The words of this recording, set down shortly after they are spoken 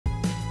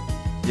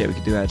Yeah, we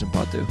could do ads in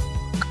part 2.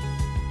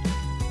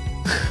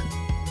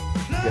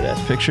 Good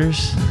ass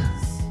pictures.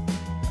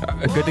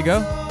 Good to go?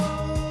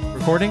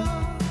 Recording?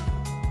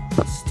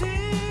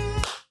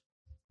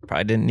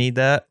 Probably didn't need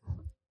that.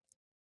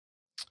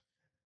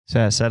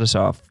 So set us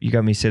off. You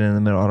got me sitting in the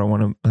middle. I don't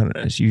want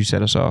to. You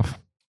set us off.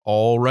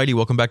 Alrighty,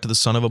 welcome back to the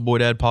Son of a Boy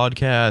Dad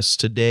podcast.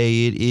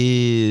 Today it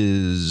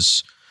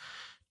is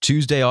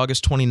Tuesday,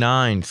 August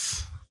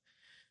 29th.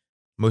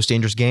 Most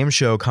Dangerous Game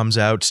Show comes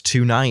out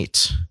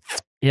tonight.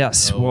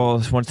 Yes. So,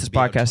 well, once this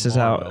podcast is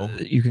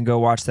out, you can go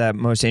watch that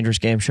Most Dangerous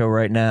Game Show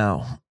right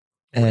now.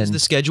 And what is the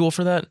schedule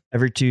for that?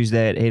 Every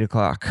Tuesday at 8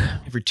 o'clock.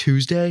 Every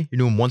Tuesday? You're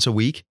doing once a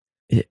week?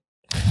 What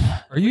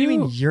do you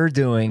mean you're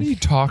doing? What are you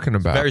talking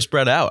about? Very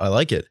spread out. I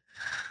like it.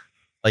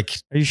 Like,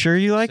 are you sure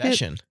you like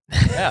session.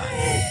 it?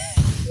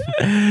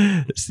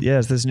 Yeah. Yeah,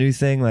 it's this new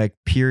thing like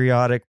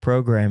periodic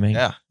programming.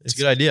 Yeah, it's a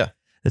good idea.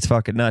 It's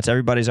fucking nuts.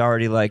 Everybody's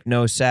already like,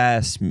 no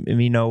sass,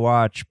 me no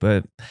watch.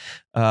 But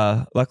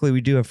luckily we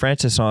do have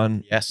Francis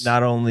on. Yes.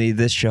 Not only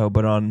this show,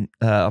 but on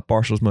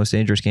Barstool's Most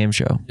Dangerous Game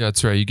Show. Yeah,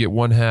 that's right. You get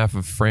one half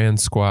of Fran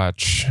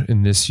Squatch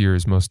in this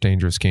year's Most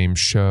Dangerous Game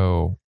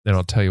Show. And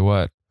I'll tell you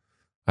what,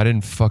 I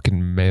didn't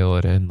fucking mail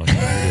it in like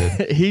you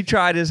did. He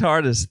tried his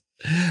hardest.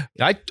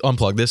 I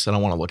unplug this. I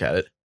don't want to look at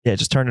it. Yeah,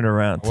 just turn it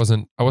around.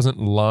 I wasn't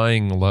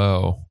lying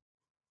low,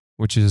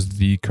 which is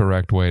the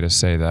correct way to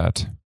say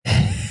that.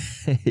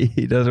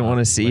 He doesn't want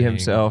to see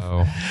himself.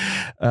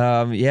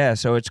 Yeah,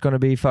 so it's gonna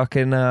be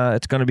fucking.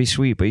 It's gonna be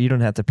sweet, but you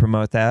don't have to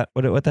promote that.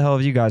 What the hell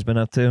have you guys been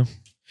up to?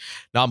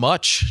 Not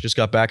much. Just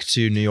got back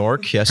to New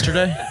York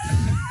yesterday.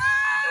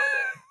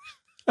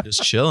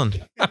 Just chilling.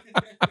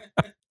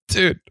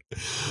 Dude,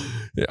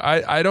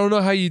 I don't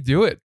know how you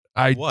do it.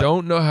 I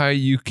don't know how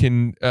you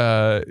can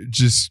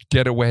just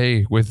get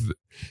away with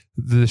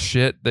the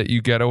shit that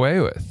you get away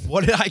with.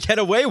 What did I get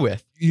away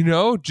with? You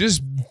know,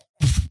 just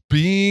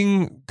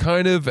being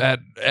kind of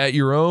at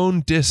your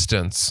own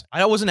distance.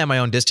 I wasn't at my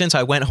own distance.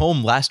 I went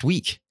home last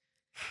week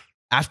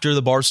after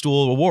the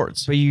Barstool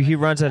Awards. But he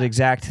runs at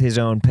exact his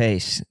own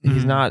pace.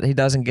 He's not. He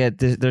doesn't get.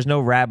 There's no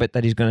rabbit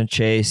that he's going to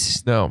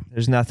chase. No.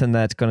 There's nothing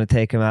that's going to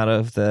take him out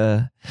of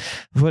the.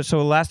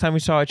 So last time we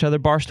saw each other,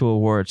 Barstool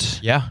Awards.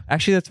 Yeah.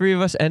 Actually, the three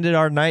of us ended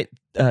our night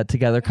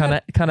together kind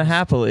of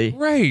happily.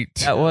 Great.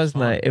 That was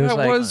nice. It was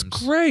was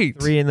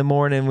great. 3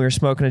 a.m. We were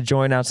smoking a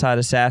joint outside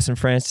of Sass and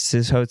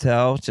Francis's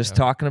hotel, just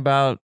talking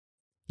about.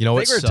 You know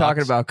what? We were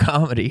talking about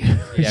comedy.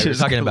 Yeah, we were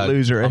talking about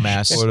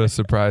loserish. What a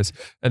surprise.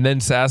 And then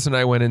Sass and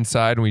I went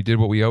inside and we did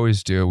what we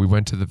always do. We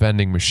went to the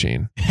vending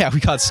machine. Yeah, we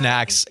got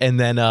snacks and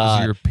then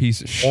you're a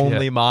piece of shit.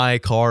 Only my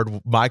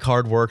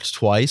card worked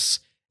twice.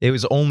 You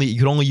could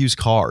only use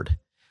card.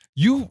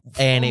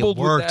 And it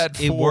worked.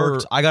 It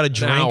worked. I got a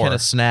drink and a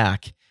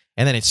snack.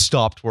 And then it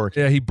stopped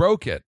working. Yeah, he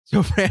broke it.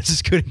 So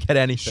Francis couldn't get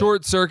anything.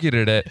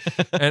 Short-circuited it.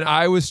 And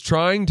I was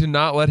trying to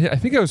not let him... I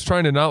think I was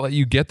trying to not let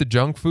you get the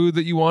junk food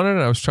that you wanted,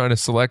 and I was trying to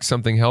select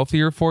something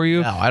healthier for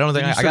you. No, I don't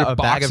think I got a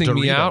bag of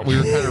Doritos. Me out. We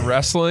were kind of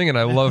wrestling, and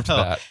I loved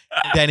that.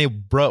 Then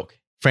it broke.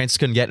 Francis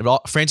couldn't get it.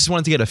 Francis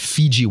wanted to get a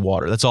Fiji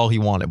water. That's all he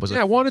wanted.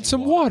 I wanted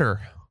some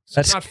water.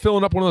 That's not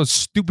filling up one of those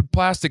stupid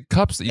plastic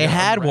cups that you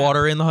had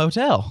water in the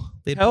hotel.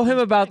 Tell him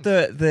about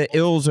the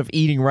ills of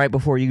eating right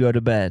before you go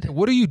to bed.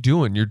 What are you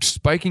doing? You're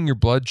spiking your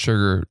blood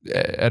sugar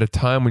at a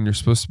time when you're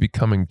supposed to be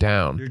coming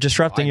down. You're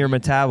disrupting your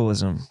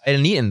metabolism. I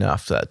didn't eat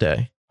enough that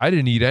day. I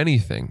didn't eat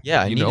anything.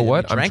 Yeah, you know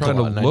what? I'm trying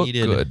to look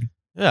good.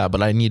 Yeah,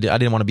 but I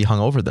didn't want to be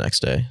hungover the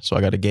next day, so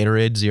I got a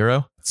Gatorade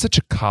Zero. It's such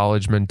a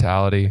college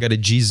mentality. I got a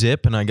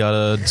G-Zip and I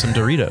got some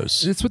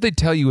Doritos. It's what they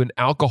tell you in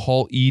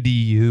alcohol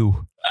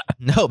EDU.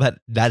 No,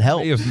 that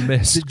helps.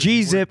 The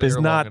G-Zip is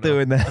not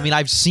doing that. I mean,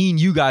 I've seen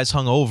you guys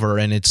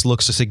hungover, and it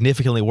looks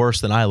significantly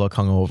worse than I look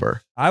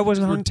hungover. I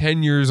wasn't. We're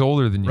 10 years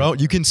older than you.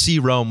 You can see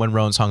Rome when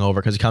Rome's hungover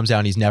because he comes down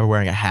and he's never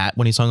wearing a hat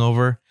when he's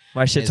hungover.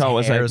 My shit talk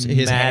was like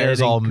his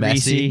hair's all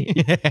messy.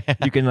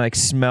 You can like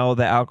smell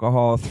the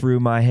alcohol through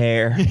my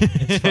hair.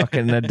 It's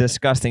fucking a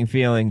disgusting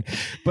feeling.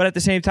 But at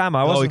the same time,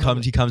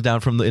 he comes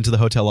down into the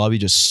hotel lobby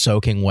just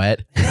soaking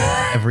wet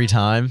every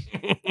time.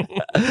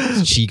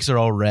 His cheeks are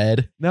all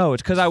red. No,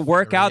 it's because I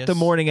work out the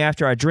morning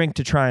after I drink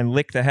to try and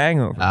lick the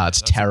hangover.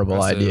 It's a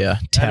terrible idea.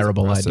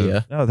 Terrible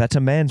idea. No, that's a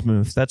man's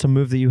move. That's a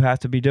move that you have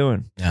to be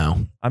doing.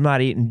 No. I'm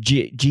not eating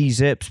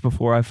G-Zips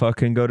before I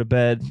fucking go to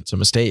bed. It's a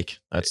mistake.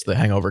 That's the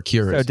hangover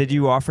cure. So did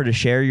you offer to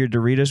share your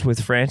Doritos with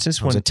Francis?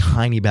 It was a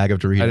tiny bag of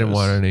Doritos. I didn't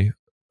want any.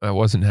 I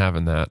wasn't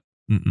having that.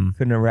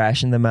 Couldn't have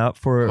rationed them out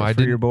for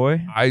your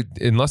boy?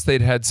 Unless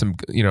they'd had some,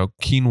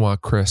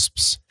 quinoa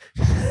crisps.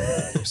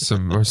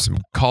 or some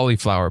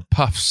cauliflower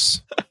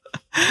puffs,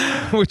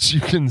 which you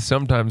can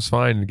sometimes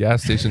find in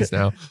gas stations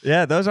now.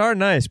 Yeah, those are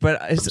nice, but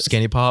some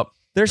Skinny Pop.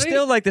 They're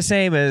still like the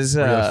same as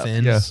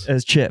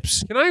as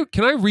chips.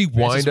 Can I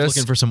rewind us?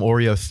 Looking for some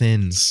Oreo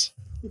Thins.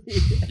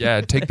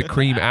 Yeah, take the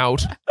cream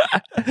out.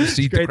 Just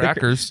eat the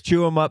crackers.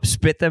 Chew them up,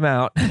 spit them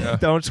out. Yeah.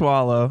 Don't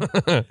swallow.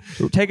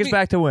 Take us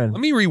back to when.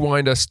 Let me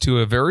rewind us to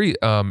a very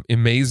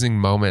amazing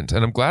moment.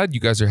 And I'm glad you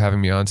guys are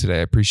having me on today.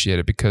 I appreciate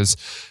it because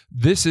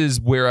this is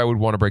where I would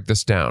want to break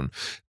this down.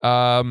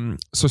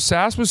 So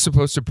Sass was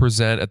supposed to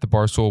present at the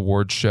Barstool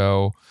Awards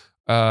show,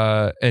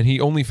 and he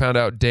only found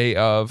out day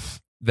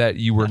of that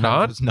you were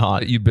not.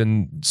 That you'd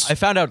been. I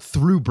found out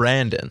through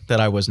Brandon that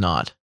I was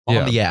not.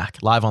 On the Yak,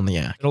 live on the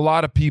Yak. And a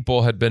lot of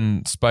people had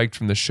been spiked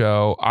from the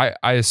show.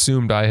 I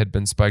assumed I had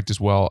been spiked as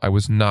well. I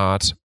was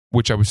not,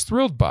 which I was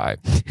thrilled by.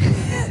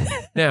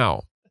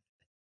 Now,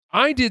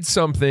 I did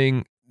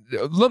something.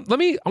 I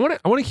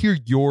want to hear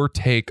your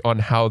take on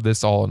how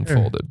this all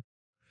unfolded.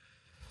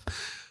 Sure.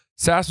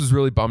 Sass was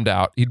really bummed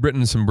out. He'd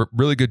written some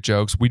really good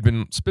jokes. We'd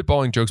been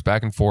spitballing jokes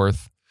back and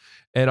forth.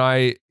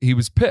 And he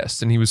was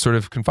pissed, and he was sort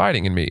of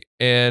confiding in me,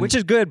 and which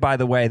is good, by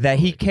the way, that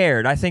he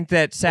cared. I think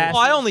that Sass.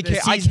 Well, I only care.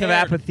 I care. Of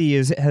apathy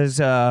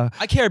has.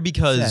 I care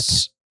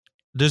because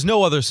there's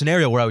no other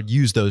scenario where I would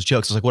use those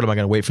jokes. It's like, what am I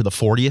going to wait for the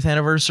 40th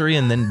anniversary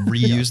and then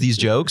reuse these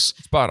jokes?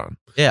 Spot on.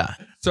 Yeah.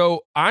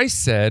 So I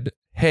said,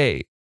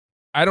 "Hey,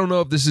 I don't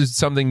know if this is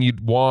something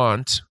you'd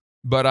want,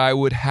 but I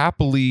would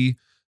happily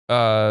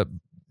have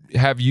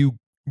you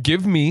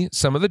give me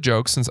some of the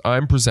jokes since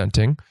I'm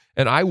presenting,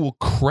 and I will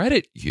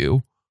credit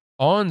you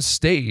on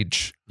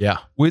stage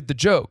with the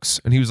jokes."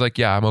 And he was like,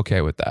 "Yeah, I'm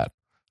okay with that."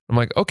 I'm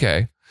like,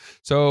 "Okay."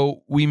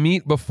 So we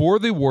meet before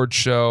the award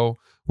show.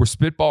 We're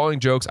spitballing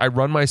jokes. I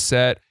run my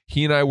set.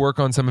 He and I work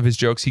on some of his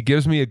jokes. He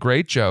gives me a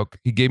great joke.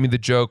 He gave me the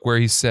joke where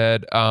he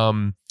said,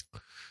 when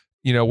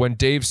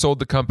Dave sold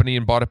the company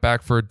and bought it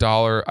back for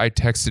 $1, I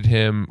texted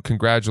him,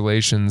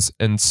 "Congratulations."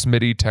 And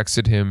Smitty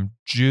texted him,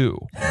 "Jew."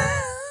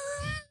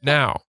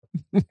 Now,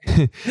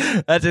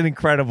 that's an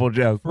incredible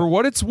joke. For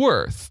what it's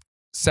worth,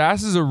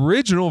 Sass's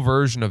original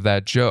version of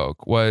that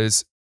joke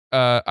was,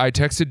 I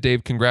texted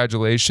Dave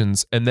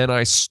congratulations, and then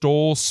I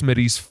stole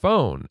Smitty's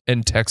phone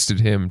and texted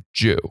him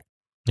Jew.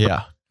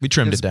 Yeah, we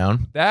trimmed it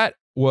down. That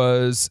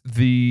was what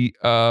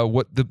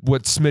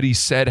Smitty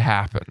said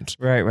happened.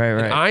 Right.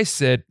 And I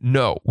said,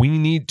 no, we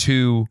need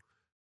to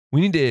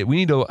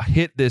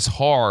hit this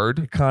hard.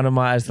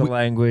 Economize the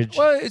language.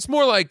 Well, it's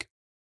more like,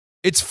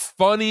 it's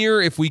funnier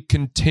if we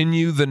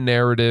continue the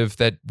narrative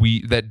that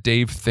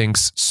Dave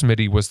thinks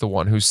Smitty was the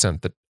one who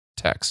sent the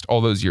text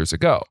all those years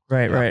ago.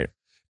 Right.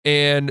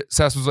 And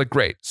Sass was like,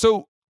 great.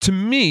 So to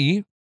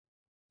me,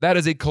 that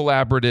is a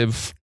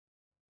collaborative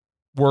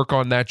work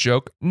on that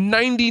joke.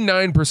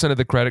 99% of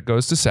the credit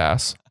goes to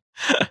Sass.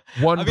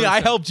 1%. I mean,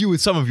 I helped you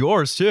with some of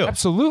yours too.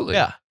 Absolutely.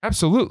 Yeah.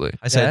 Absolutely.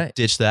 I said,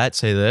 ditch that,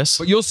 say this.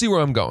 But you'll see where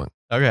I'm going.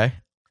 Okay.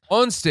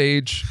 On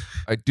stage,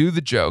 I do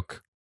the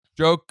joke.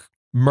 Joke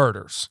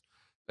murders.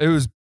 It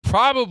was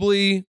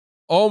probably,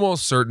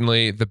 almost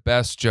certainly, the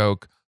best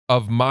joke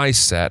of my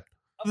set.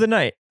 Of the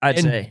night, I'd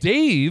say. And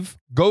Dave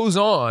goes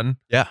on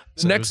the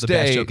next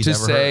day to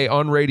say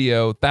on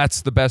radio,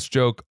 that's the best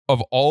joke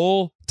of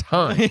all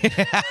time.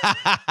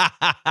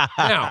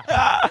 Now.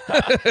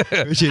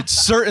 Which it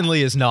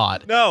certainly is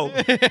not. No.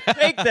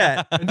 Take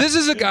that. And this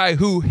is a guy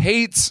who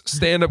hates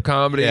stand-up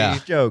comedy. Yeah.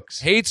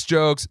 Hates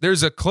jokes.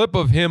 There's a clip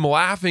of him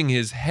laughing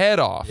his head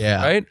off.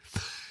 Yeah. Right?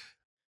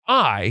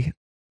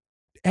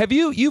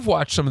 You've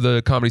watched some of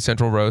the Comedy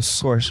Central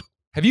roasts? Of course.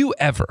 Have you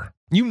ever,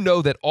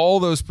 that all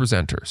those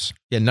presenters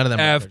none of them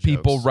have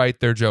people write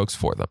their jokes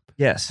for them?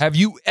 Yes. Have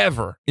you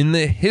ever, in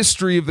the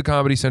history of the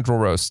Comedy Central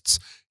roasts,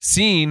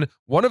 seen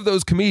one of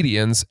those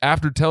comedians,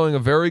 after telling a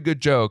very good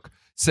joke,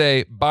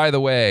 say, by the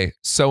way,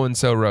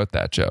 so-and-so wrote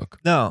that joke?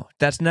 No,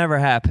 that's never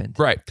happened.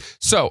 Right.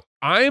 So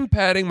I am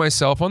patting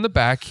myself on the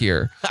back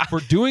here for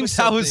doing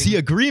something. That was the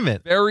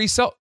agreement.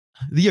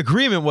 The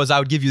agreement was I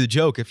would give you the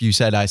joke if you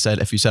said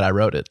I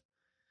wrote it.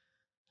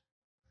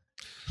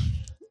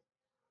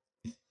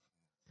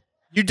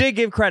 You did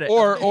give credit,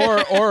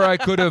 or I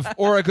could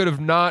have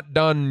not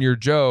done your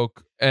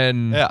joke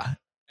and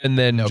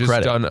then no just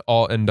credit.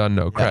 done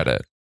no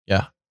credit.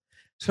 Yeah.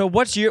 So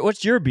what's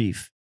your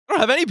beef? I don't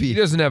have any beef. He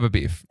doesn't have a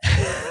beef.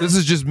 This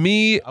is just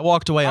me. I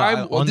walked away.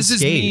 This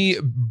is me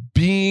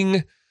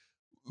being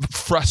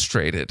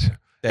frustrated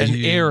and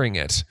airing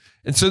it.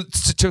 And so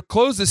to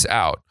close this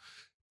out,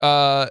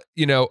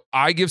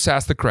 I give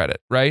Sass the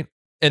credit, right?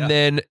 And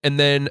then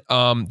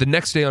the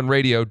next day on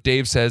radio,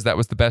 Dave says that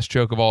was the best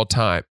joke of all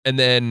time. And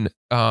then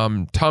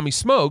Tommy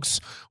Smokes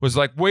was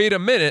like, wait a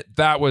minute,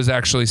 that was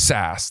actually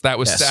Sass. That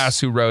was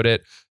Sass who wrote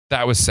it.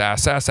 That was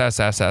Sass.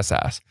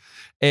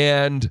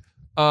 And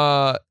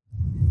I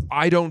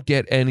don't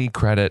get any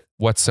credit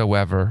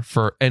whatsoever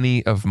for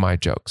any of my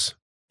jokes.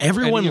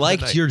 Everyone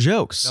liked your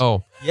jokes.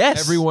 No.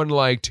 Yes. Everyone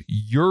liked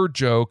your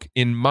joke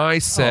in my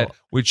set,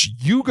 which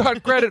you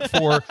got credit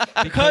for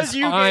because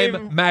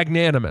I'm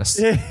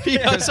magnanimous.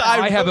 Because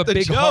I have a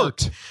big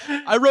heart.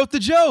 I wrote the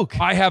joke.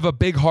 I have a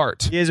big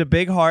heart. He has a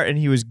big heart, and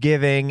he was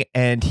giving,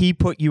 and he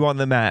put you on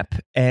the map,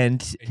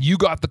 and you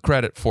got the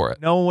credit for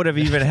it. No one would have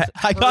even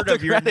I got heard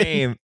of your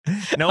name.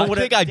 No one would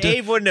have.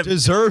 Dave wouldn't have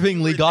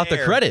deservingly got the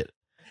credit.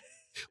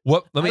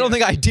 What? I don't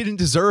think I didn't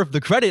deserve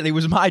the credit. It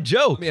was my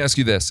joke. Let me ask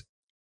you this.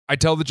 I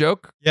tell the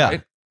joke. Yeah.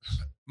 Right?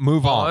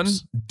 Move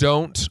Bombs.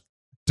 on.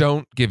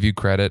 Don't give you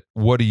credit.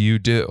 What do you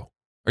do?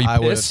 Are you I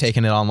would have pissed?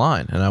 taken it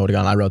online and I would have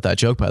gone, I wrote that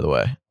joke, by the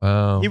way.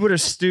 Oh. He would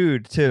have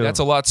stewed too. That's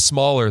a lot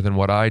smaller than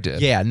what I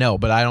did. Yeah, no,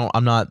 but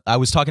I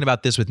was talking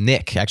about this with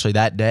Nick actually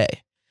that day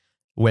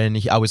when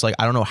I was like,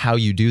 I don't know how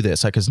you do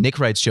this. Because Nick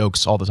writes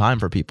jokes all the time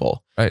for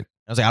people. Right.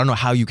 I was like, I don't know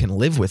how you can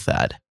live with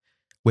that.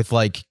 With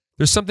like,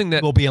 There's something that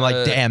people being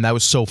like, damn, that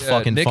was so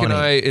fucking Nick funny. and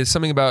I is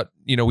something about,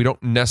 we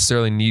don't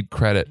necessarily need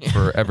credit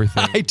for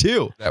everything I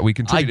do. that we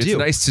contribute. I do. It's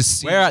nice to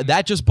see.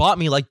 That just bought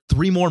me like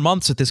 3 more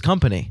months at this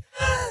company.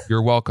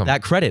 You're welcome.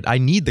 That credit. I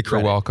need the You're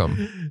credit.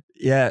 welcome.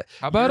 Yeah.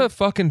 How about a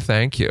fucking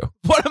thank you?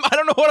 I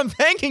don't know what I'm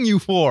thanking you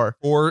for.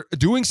 Or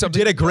doing You something.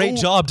 did a great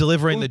job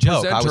delivering the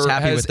joke. I was presenter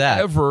happy has with that.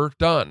 Ever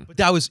done. But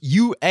that was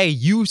you.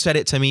 You said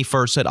it to me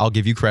first. Said I'll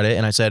give you credit,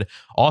 and I said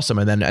awesome.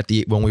 And then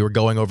when we were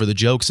going over the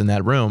jokes in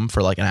that room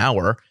for like an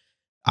hour,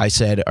 I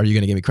said, "Are you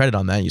going to give me credit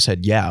on that?" And you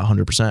said, "Yeah,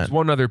 100%." There's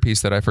one other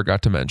piece that I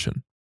forgot to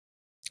mention.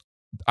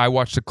 I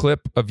watched a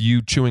clip of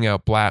you chewing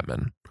out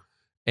Blattman,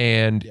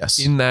 and Yes.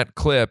 in that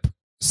clip,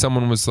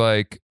 someone was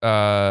like,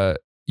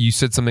 "You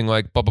said something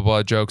like blah blah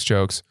blah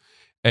jokes,"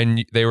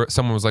 and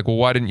someone was like, "Well,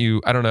 why didn't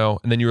you?" I don't know,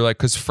 and then you were like,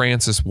 "Because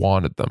Francis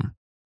wanted them."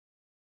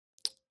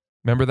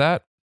 Remember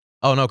that?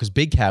 Oh no, because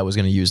Big Cat was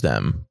going to use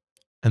them,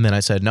 and then I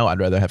said, "No, I'd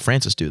rather have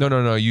Francis do that."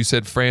 No. You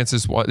said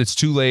Francis. It's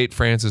too late.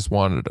 Francis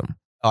wanted them.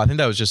 Oh, I think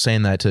that was just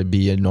saying that to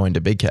be annoying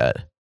to Big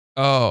Cat.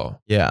 Oh,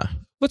 Yeah.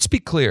 let's be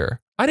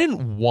clear. I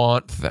didn't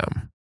want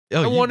them.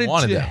 Oh, I wanted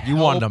wanted to them. You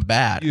wanted help them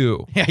bad.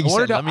 You. Yeah, you I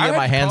wanted said, let me I get had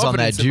my hands on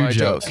that confidence in my Jew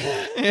joke. jokes.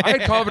 I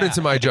had confidence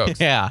in my jokes.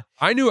 Yeah.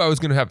 I knew I was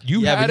going to have.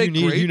 You Yeah, had but a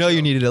great you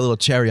joke. needed a little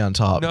cherry on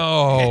top.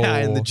 No. Yeah,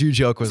 and the Jew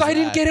joke was. I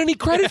didn't get any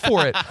credit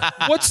for it.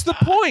 What's the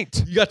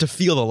point? You got to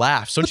feel the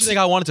laughs. Don't you think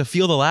I wanted to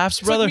feel the laughs,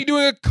 It's brother? like me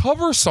doing a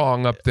cover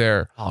song up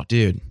there. Oh,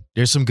 dude,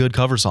 there's some good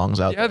cover songs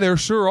out Yeah, there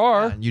sure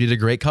are. there. You did a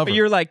great cover. But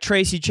you're like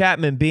Tracy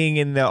Chapman being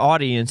in the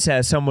audience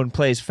as someone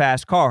plays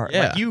Fast Car.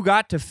 Yeah. Like you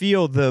got to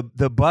feel the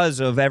buzz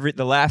of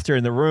the laughter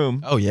in the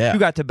room. Oh yeah. You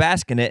got to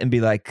bask in it and be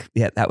like,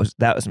 yeah, that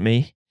was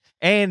me.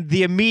 And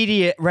the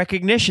immediate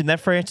recognition that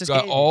Francis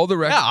Got gave you. all the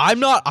records. Yeah,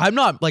 I'm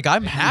not like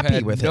I'm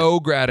happy with it. No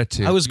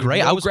gratitude. I was You great.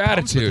 had I no was pumped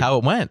gratitude. with how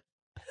it went.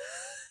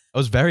 I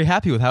was very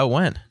happy with how it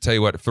went. Tell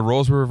you what, if the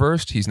roles were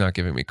reversed, he's not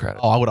giving me credit.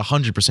 Oh, I would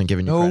 100%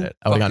 given you No credit.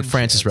 I would have gone. fucking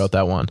Francis chance. wrote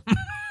that one.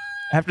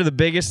 After the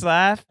biggest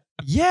laugh.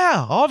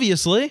 Yeah,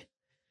 obviously.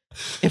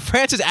 If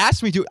Francis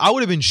asked me to, I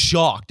would have been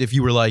shocked if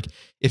you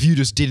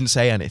just didn't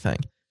say anything.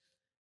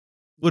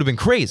 Would have been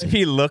If crazy.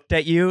 he looked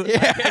at you.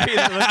 Yeah. If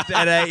he looked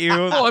at you.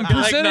 No, I'm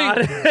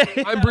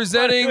presenting- I'm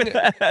presenting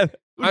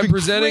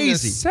a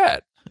crazy.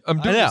 set. I'm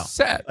doing know. a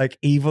set. like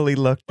evilly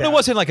looked But at. it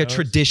wasn't like a Gross.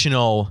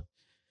 traditional.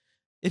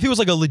 If it was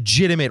like a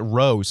legitimate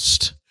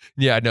roast,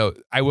 Yeah, no,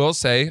 I will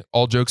say,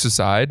 all jokes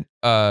aside,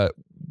 I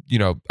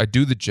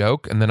do the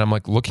joke and then I'm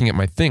like looking at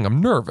my thing.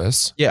 I'm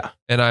nervous. yeah,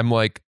 And I'm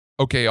like,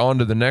 okay, on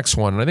to the next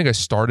one. And I think I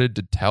started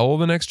to tell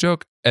the next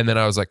joke. And then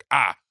I was like,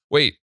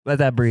 wait, Let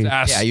that breathe.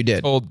 Sass Yeah, you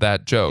did. told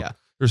that joke. Yeah.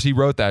 Or he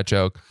wrote that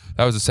joke.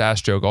 That was a Sass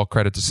joke. All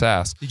credit to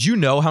Sass. Did you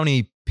know how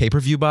many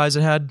pay-per-view buys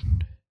it had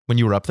when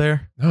you were up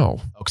there?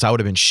 No. Because I would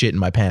have been shitting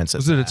my pants.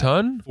 Was it a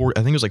ton? I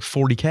think it was like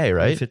 40K,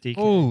 right? 50K.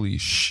 Holy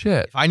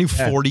shit. If I knew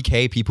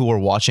 40K people were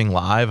watching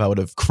live, I would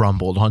have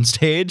crumbled on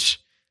stage.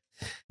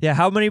 Yeah,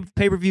 how many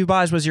pay-per-view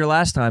buys was your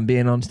last time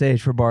being on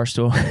stage for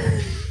Barstool?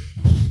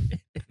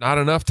 Not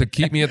enough to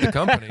keep me at the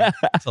company.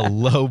 It's a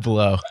low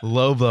blow.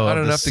 Low blow Not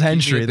of the enough to keep me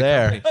century at the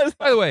there. company.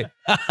 By the way,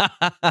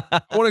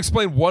 I want to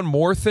explain one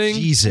more thing.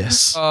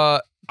 Jesus. I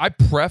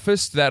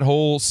prefaced that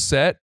whole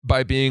set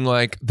by being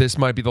like, this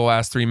might be the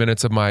last 3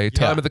 minutes of my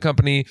time Yeah. at the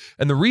company.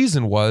 And the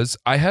reason was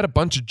I had a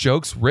bunch of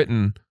jokes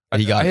written.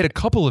 You got I had a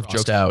couple of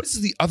crossed jokes. out. This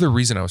is the other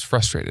reason I was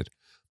frustrated.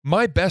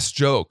 My best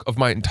joke of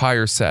my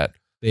entire set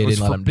They was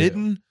didn't let him do.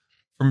 forbidden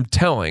from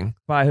telling.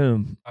 By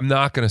whom? I'm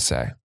not going to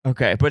say.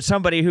 Okay, but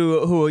somebody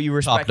who you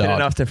respected dog.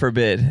 enough to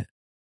forbid.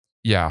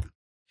 Yeah.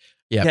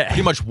 Yeah, Yeah.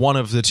 pretty much one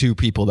of the two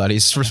people that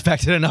he's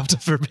respected enough to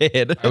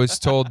forbid. I was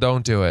told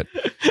don't do it.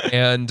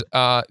 And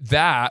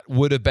that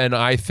would have been,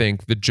 I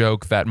think, the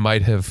joke that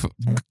might have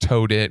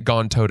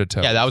gone toe to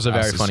toe. Yeah, that was a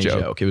very Sass's funny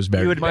joke. It was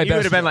very You would My have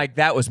best been joke. like,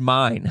 that was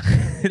mine.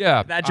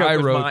 Yeah, that joke I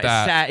was wrote mine.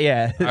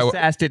 that.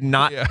 Sass did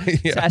not. Yeah,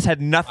 yeah. Sass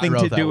had nothing I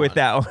to wrote do that with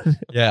that one.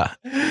 Yeah.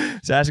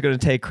 Sass is going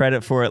to take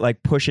credit for it,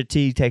 like Pusha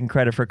T taking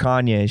credit for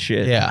Kanye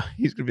shit. Yeah.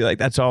 He's going to be like,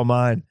 that's all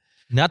mine.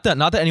 Not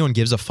that anyone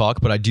gives a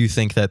fuck, but I do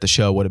think that the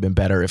show would have been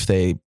better if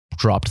they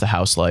dropped the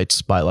house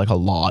lights by like a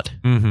lot.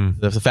 Mm-hmm.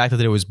 The fact that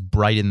it was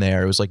bright in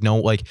there, it was like, no,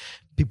 like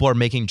people are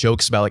making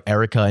jokes about like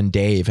Erica and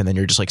Dave, and then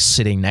you're just like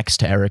sitting next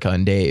to Erica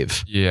and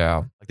Dave. Yeah.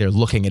 Like they're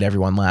looking at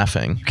everyone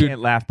laughing. You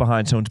can't laugh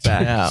behind someone's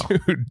back. Yeah.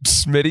 Dude,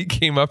 Smitty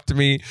came up to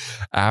me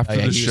after Oh,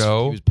 yeah, the he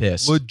show, was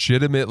pissed.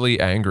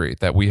 legitimately angry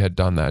that we had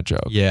done that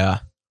joke. Yeah.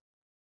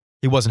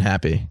 He wasn't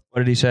happy. What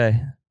did he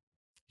say?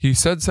 He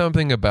said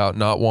something about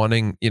not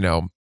wanting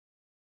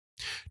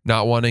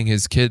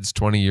his kids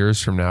 20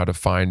 years from now to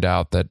find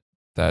out that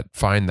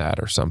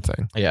or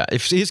something. Yeah.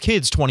 If his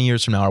kids 20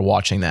 years from now are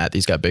watching that,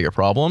 he's got bigger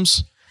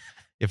problems.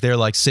 if they're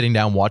like sitting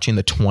down watching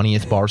the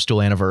 20th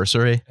Barstool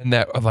anniversary. And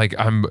that, like,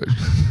 I'm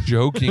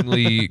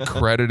jokingly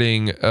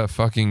crediting a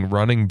fucking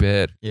running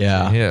bit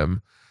to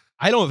him.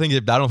 I don't think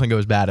it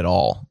was bad at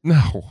all.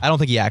 No. I don't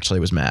think he actually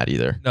was mad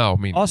either. No, I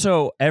mean.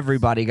 Also,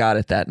 everybody got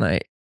it that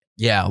night.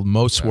 Yeah,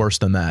 most worse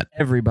than that.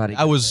 Everybody.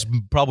 That was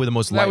probably the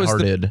most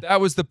lighthearted.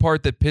 That was the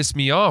part that pissed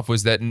me off,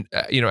 was that,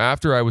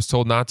 after I was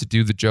told not to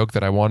do the joke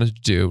that I wanted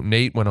to do,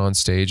 Nate went on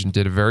stage and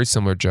did a very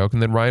similar joke,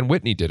 and then Ryan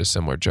Whitney did a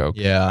similar joke.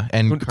 Yeah,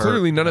 and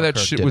clearly none of that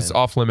shit was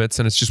off limits,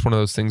 and it's just one of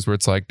those things where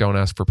it's like, don't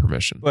ask for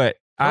permission. But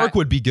Kirk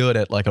would be good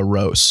at like a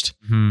roast.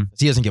 Mm-hmm.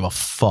 He doesn't give a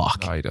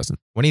fuck. No, he doesn't.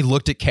 When he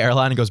looked at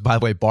Caroline and goes, by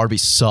the way, Barbie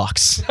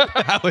sucks.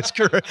 That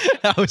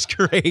was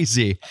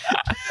crazy.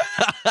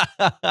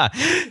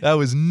 That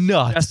was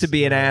nuts. Just to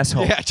be an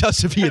asshole. Yeah,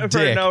 just to be a dick.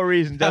 For no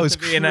reason. That was to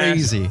be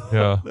crazy. An asshole.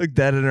 Yeah. Look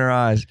dead in her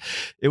eyes.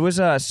 It was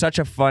such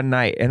a fun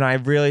night. And I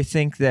really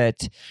think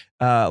that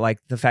like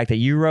the fact that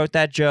you wrote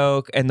that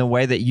joke and the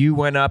way that you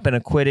went up and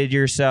acquitted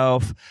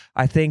yourself,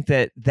 I think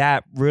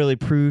that really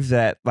proved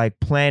that like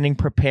planning,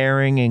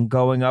 preparing, and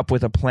going up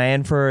with a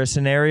plan for a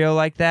scenario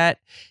like that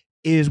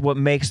is what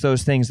makes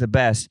those things the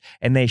best.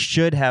 And they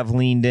should have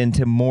leaned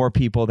into more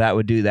people that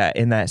would do that.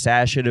 And that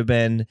Sash should have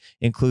been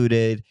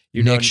included.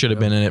 Nick should have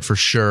been in it for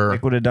sure.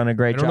 Nick would have done a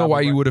great job. I don't know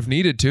why you would have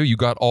needed to. You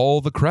got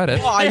all the credit.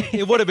 Well,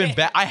 it would have been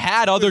bad. I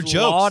had other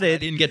jokes I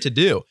didn't get to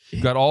do.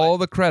 You got all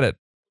the credit.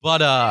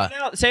 But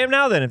say them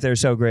now then if they're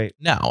so great.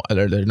 No,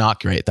 they're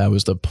not great. That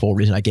was the whole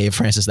reason I gave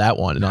Francis that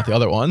one and not the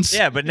other ones.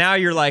 Yeah, but now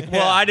you're like,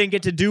 well, I didn't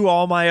get to do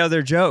all my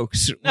other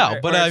jokes. No,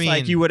 but I mean,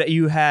 like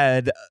you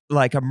had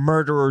like a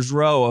murderer's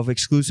row of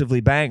exclusively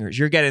bangers.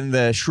 You're getting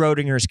the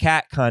Schrodinger's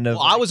cat kind of.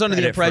 Well, I was under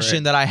the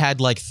impression that I had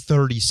like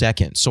 30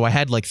 seconds, so I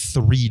had like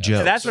 3 jokes.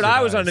 So that's what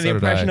I was under the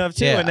impression of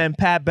too. Yeah. And then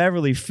Pat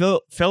Beverly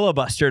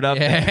filibustered up.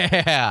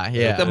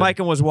 Yeah. The mic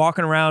and was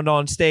walking around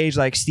on stage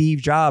like Steve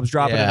Jobs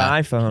dropping an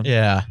iPhone.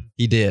 Yeah,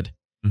 he did.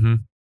 Mm-hmm.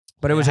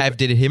 But it was.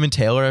 Did him and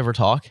Taylor ever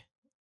talk?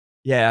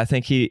 Yeah, I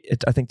think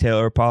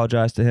Taylor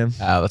apologized to him.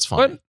 Oh, that's fine.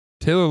 What?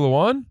 Taylor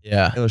Lewan?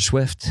 Yeah. Taylor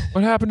Swift.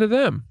 What happened to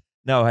them?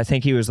 No, I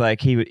think he was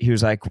like he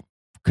was like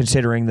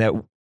considering that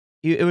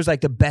it was like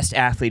the best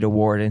athlete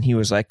award, and he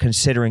was like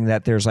considering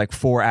that there's like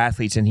 4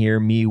 athletes in here,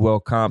 me, Will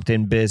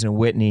Compton, Biz, and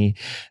Whitney,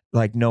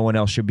 like no one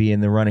else should be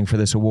in the running for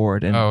this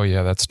award. And oh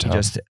yeah, that's tough.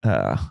 Just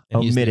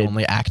he's the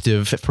only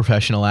active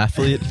professional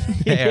athlete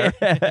there.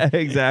 Yeah,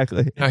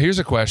 exactly. Now here's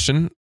a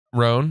question,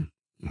 Roan.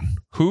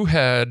 Who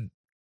had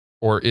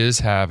or is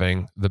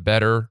having the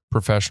better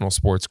professional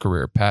sports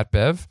career, Pat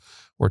Bev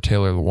or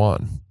Taylor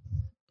Lewan?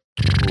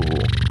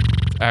 Ooh.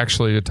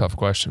 Actually, a tough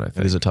question, I think.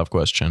 It is a tough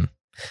question.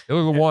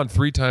 Taylor Lewan,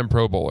 3-time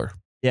Pro Bowler.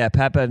 Yeah,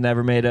 Pat Bev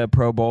never made a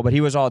Pro Bowl, but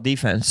he was all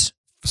defense.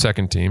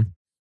 Second team.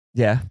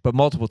 Yeah, but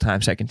multiple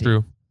times second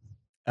team.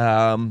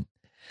 True.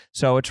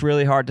 So it's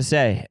really hard to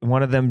say.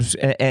 One of them's,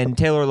 and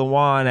Taylor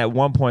Lewan at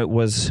one point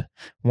was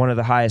one of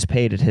the highest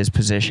paid at his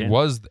position.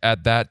 Was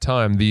at that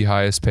time the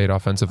highest paid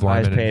offensive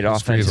lineman in the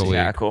history of the league.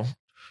 Tackle.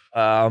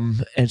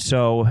 And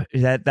so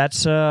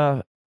that's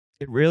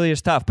it really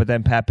is tough. But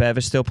then Pat Bev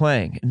is still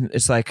playing. And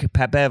it's like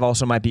Pat Bev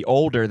also might be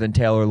older than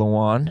Taylor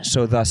Lewan,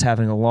 so thus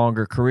having a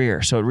longer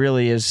career. So it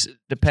really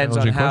depends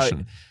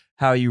on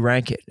how you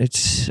rank it. I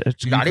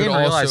didn't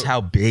realize how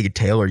big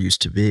Taylor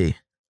used to be.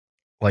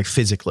 Like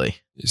physically.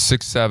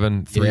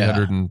 6'7",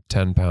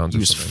 310 pounds. He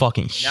was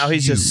fucking huge. Now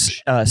he's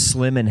just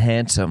slim and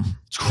handsome.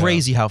 It's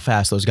crazy how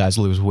fast those guys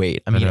lose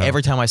weight. I mean,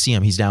 every time I see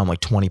him, he's down like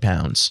 20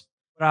 pounds.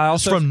 But I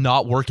also, just from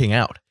not working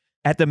out.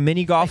 At the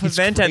mini golf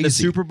event at the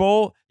Super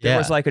Bowl, there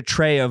was like a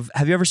tray of,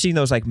 have you ever seen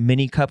those like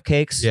mini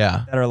cupcakes?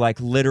 Yeah. That are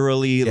like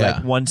literally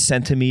like 1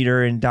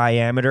 centimeter in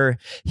diameter.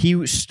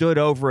 He stood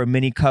over a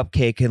mini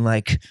cupcake and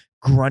like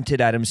grunted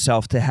at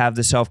himself to have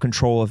the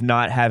self-control of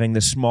not having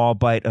the small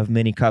bite of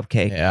mini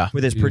cupcake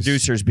with his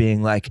producers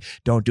being like,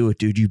 don't do it,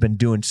 dude. You've been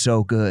doing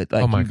so good.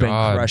 Like you've been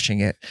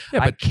crushing it.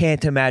 Yeah, I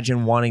can't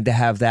imagine wanting to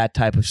have that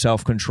type of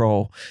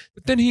self-control.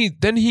 But then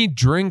he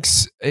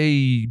drinks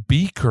a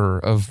beaker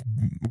of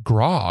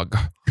grog.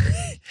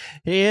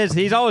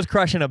 He's always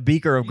crushing a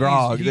beaker of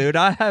grog, dude.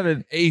 I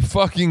haven't a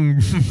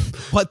fucking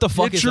what the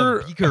fuck is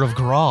a beaker of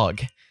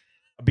grog?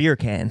 Beer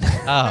can.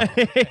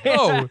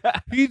 Oh,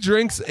 he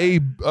drinks a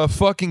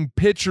fucking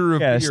pitcher of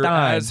beer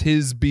Stein. as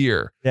his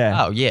beer.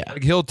 Yeah. Oh yeah.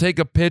 Like he'll take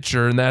a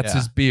pitcher and that's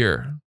his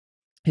beer.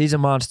 He's a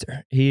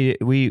monster.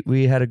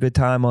 We had a good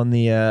time on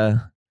the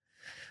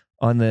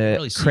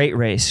crate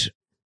race.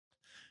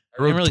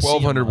 I wrote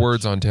 1,200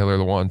 words on Taylor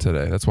Lewan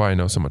today. That's why I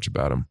know so much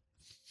about him.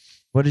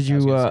 What did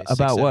you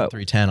about what?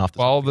 310 off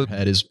the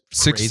head is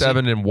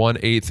 6'7" and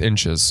 1/8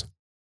 inches.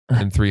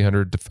 And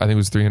 300, I think it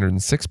was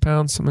 306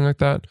 pounds, something like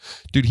that.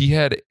 Dude, he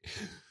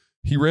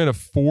ran a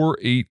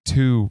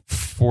 4.82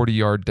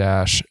 40-yard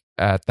dash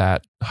at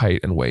that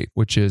height and weight,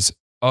 which is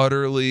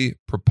utterly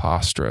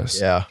preposterous.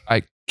 Yeah.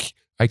 I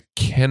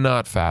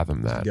cannot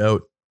fathom that.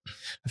 Goat.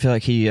 I feel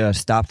like he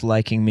stopped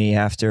liking me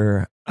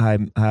after I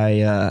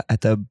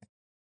at the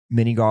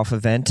mini golf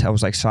event. I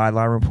was like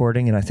sideline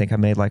reporting, and I think I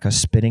made like a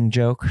spitting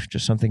joke,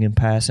 just something in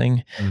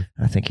passing.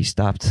 I think he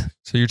stopped.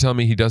 So you're telling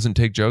me he doesn't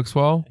take jokes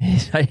well?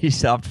 He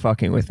stopped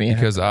fucking with me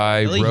because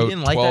I Really? He wrote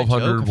didn't like that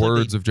 1,200 joke?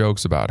 words of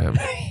jokes about him.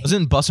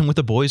 Doesn't Bussin' with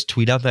the Boys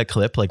tweet out that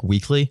clip like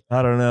weekly?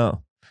 I don't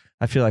know.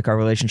 I feel like our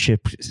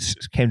relationship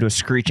came to a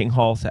screeching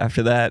halt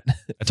after that.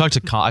 I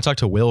talked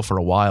to Will for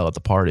a while at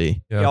the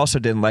party. Yeah. He also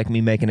didn't like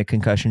me making a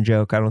concussion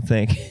joke, I don't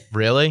think.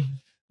 Really?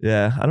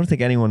 Yeah, I don't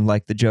think anyone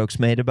liked the jokes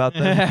made about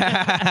them.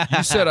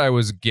 You said I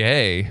was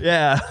gay.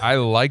 Yeah. I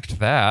liked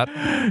that.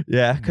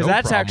 Yeah, because No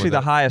that's problem actually with the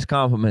it. highest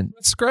compliment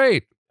That's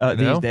great. You these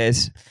know?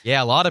 days.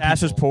 Yeah, a lot of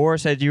Ass was people. poor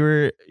said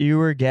you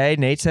were gay.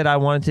 Nate said I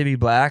wanted to be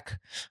black.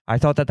 I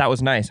thought that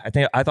was nice.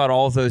 I thought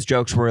all of those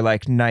jokes were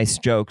like nice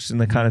jokes and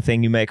the kind of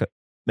thing you make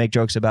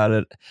jokes about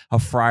it. A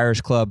Friars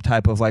Club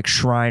type of like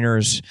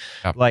Shriners,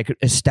 Yep. like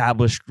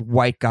established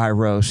white guy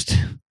roast.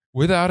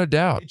 Without a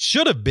doubt. It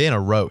should have been a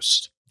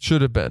roast.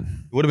 Should have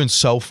been. It would have been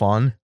so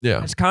fun.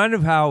 Yeah. That's kind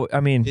of how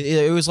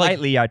It was like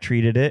lightly I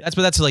treated it.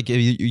 that's like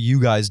you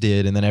guys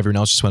did, and then everyone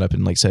else just went up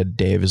and like said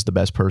Dave is the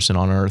best person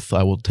on earth.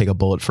 I will take a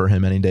bullet for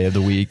him any day of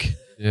the week.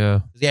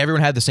 Yeah. Yeah,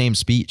 everyone had the same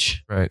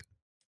speech, Right.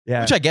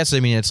 Yeah, which I guess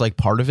it's like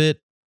part of it,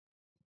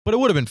 but it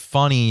would have been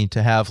funny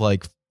to have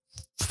like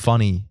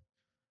funny.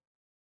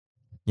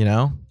 You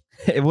know,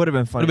 it would have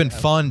been it fun. would have been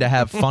fun to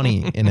have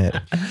funny in it.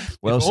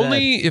 Well if said.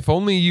 if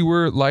only you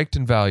were liked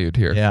and valued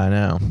here. Yeah, I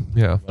know,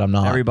 Yeah. but I'm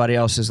not. Everybody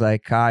else is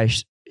like, I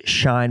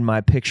shine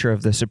my picture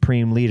of the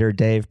supreme leader,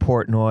 Dave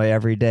Portnoy,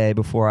 every day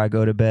before I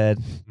go to bed.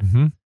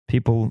 Mm-hmm.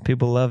 People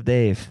love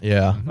Dave.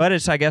 Yeah, But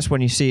it's, I guess,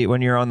 when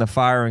you're on the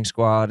firing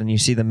squad and you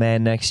see the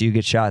man next to you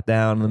get shot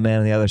down and the man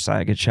on the other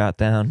side get shot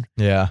down,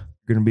 yeah.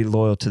 you're going to be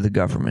loyal to the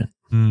government.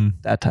 Mm.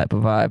 That type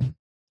of vibe.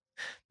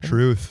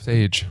 Truth.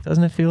 Sage.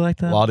 Doesn't it feel like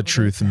that? A lot of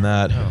truth in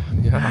that.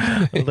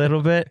 Yeah. A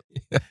little bit.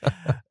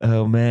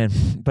 Oh man.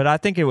 But I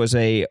think it was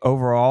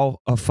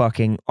overall a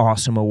fucking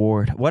awesome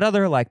award. What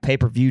other like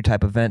pay-per-view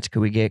type events could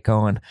we get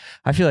going?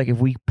 I feel like if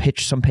we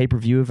pitch some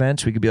pay-per-view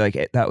events, we could be like,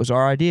 hey, that was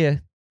our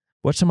idea.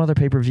 What's some other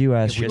pay-per-view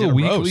ass Yeah, we shit? did A a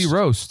weekly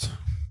roast.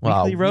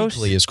 Wow, Weekly roast?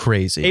 weekly is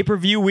crazy.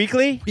 Pay-per-view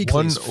weekly?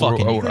 Weekly is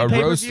fucking. a Weekly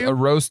roast, pay-per-view?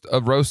 a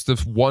roast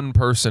of one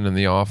person in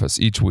the office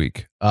each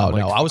week. Oh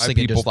Like no, I was 5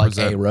 thinking people just like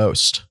present. a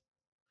roast.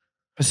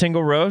 A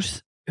single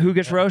roast? Who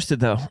gets roasted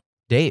though?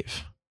 Dave.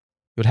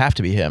 It would have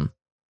to be him,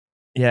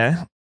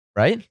 Yeah.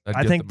 right? I'd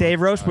I get think the Dave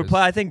most Roast would size.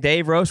 play. I think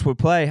Dave Roast would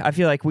play. I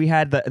feel like we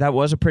had that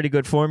was a pretty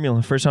good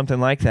formula for something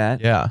like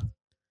that. Yeah.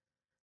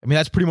 I mean,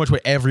 that's pretty much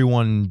what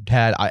everyone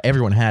had.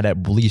 Everyone had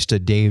at least a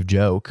Dave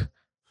joke.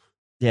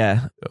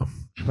 Yeah. Yeah.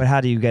 But how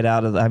do you get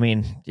out of I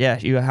mean, yeah,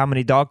 how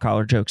many dog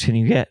collar jokes can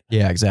you get?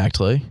 Yeah,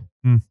 exactly.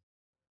 Hmm.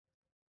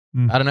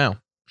 Hmm. I don't know.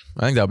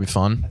 I think that would be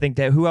fun. I think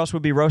that who else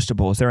would be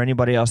roastable? Is there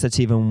anybody else that's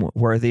even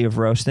worthy of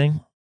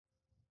roasting?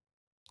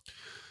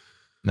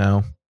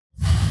 No.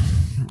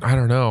 I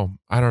don't know.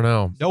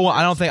 No,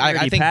 I don't think. I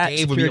Security think Pat,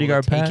 Dave would be security able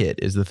guard to take Pat. it.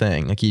 Is the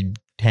thing. Like he'd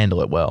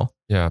handle it well.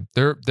 Yeah.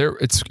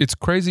 It's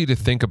crazy to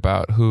think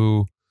about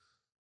who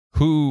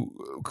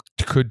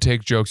could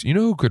take jokes. You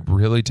know who could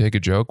really take a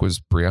joke was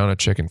Brianna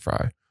Chicken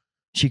Fry.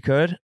 She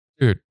could.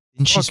 Dude,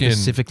 Didn't she Fucking-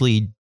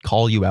 specifically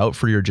call you out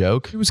for your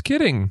joke? she was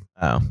kidding.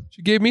 Oh,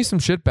 She gave me some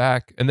shit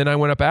back, and then I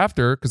went up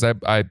after because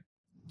I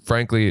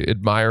frankly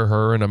admire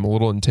her, and I'm a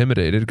little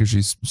intimidated because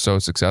she's so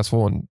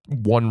successful, and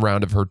one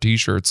round of her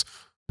T-shirts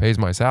pays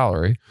my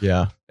salary.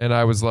 yeah. And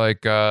I was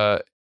like,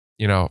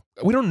 we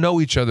don't know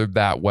each other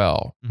that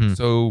well, Mhm.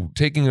 so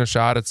taking a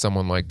shot at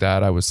someone like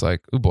that, I was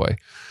like, oh boy.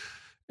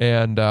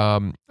 And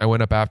I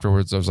went up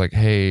afterwards. I was like,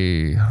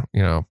 hey,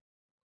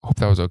 hope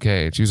that was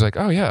okay. And she was like,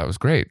 oh yeah, it was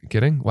great. You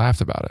kidding?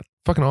 Laughed about it.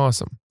 Fucking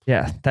awesome.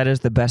 Yeah, that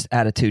is the best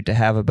attitude to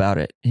have about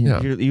it.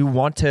 Yeah. You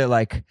want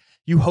to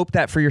you hope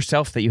that for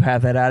yourself that you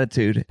have that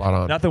attitude. Spot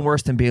on. Nothing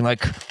worse than being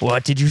like,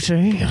 "What did you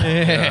say?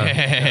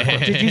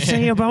 What did you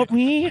say about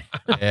me?"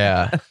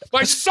 Yeah.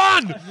 My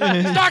son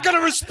is not going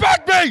to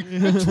respect me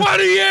in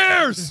 20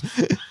 years.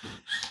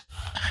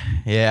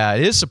 Yeah.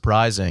 It is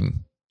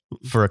surprising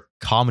for a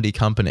comedy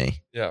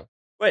company. Yeah.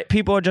 Wait,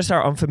 people just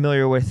are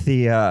unfamiliar with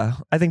the.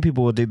 I think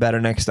people will do better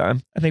next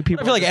time. I think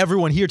people. I feel like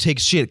everyone here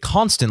takes shit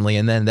constantly,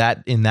 and then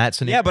in that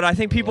scenario. Yeah, but I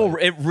think people.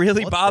 It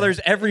really What bothers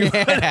the- everyone.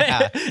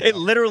 Yeah. It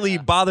literally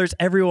bothers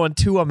everyone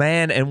to a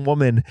man and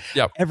woman.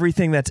 Yep.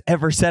 Everything that's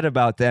ever said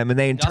about them, and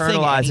they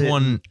internalize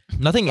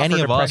nothing it. any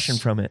Suffer of depression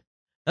us from it.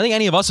 Nothing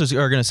any of us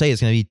are going to say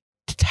is going to be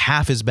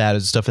half as bad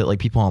as stuff that like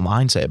people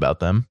online say about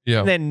them.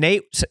 Yeah. And then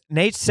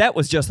Nate's set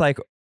was just like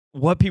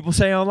what people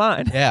say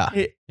online. Yeah.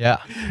 Yeah.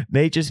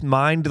 Nate just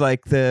mined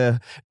like the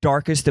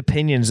darkest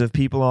opinions of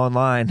people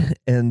online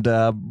and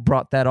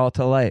brought that all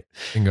to light,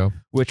 Bingo.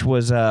 which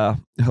was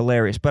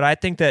hilarious. But I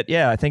think that,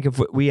 I think if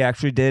we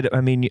actually did,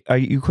 I mean,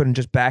 you couldn't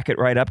just back it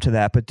right up to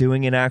that, but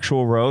doing an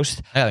actual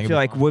roast, Yeah, I feel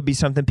like would be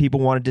something people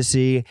wanted to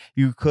see.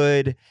 You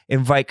could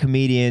invite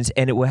comedians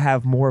and it would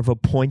have more of a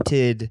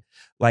pointed,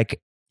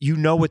 like, you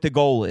know what the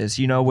goal is.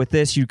 You know, with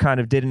this, you kind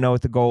of didn't know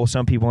what the goal.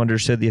 Some people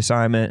understood the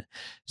assignment.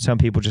 Some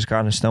people just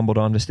kind of stumbled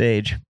on the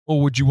stage.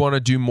 Well, would you want to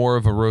do more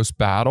of a roast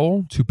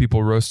battle? Two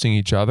people roasting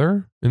each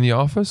other in the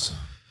office?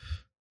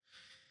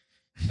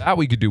 That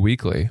we could do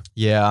weekly.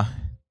 Yeah.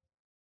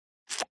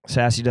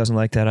 Sassy doesn't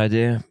like that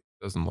idea.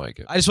 Doesn't like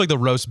it. I just feel like the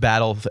roast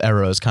battle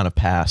era is kind of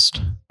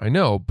past. I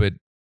know, but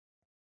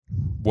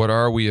what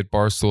are we at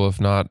Barstool if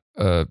not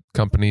a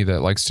company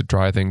that likes to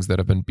try things that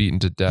have been beaten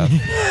to death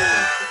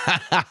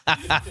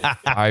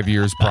 5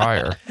 years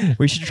prior?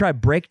 We should try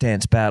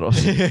breakdance battles.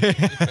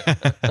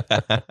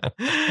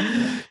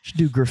 Should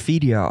do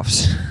graffiti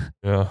offs.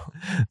 Yeah.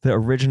 The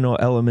original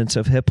elements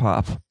of hip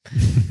hop.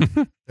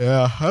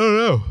 Yeah, I don't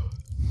know.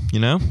 You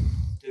know?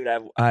 Dude,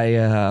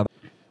 I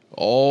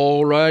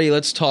Alrighty,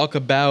 let's talk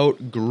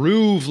about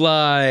Groove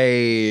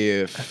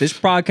Life. this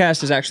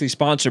podcast is actually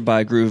sponsored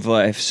by Groove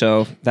Life,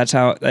 so that's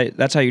how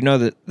you know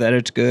that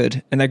it's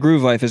good and that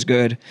Groove Life is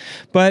good.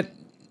 But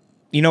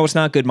you know what's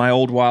not good? My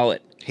old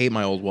wallet. Hate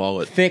my old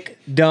wallet. Thick,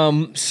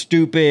 dumb,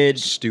 stupid,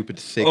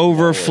 Thick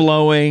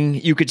overflowing.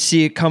 You could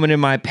see it coming in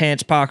my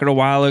pants pocket a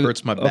while ago.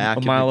 Hurts my back.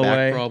 a mile back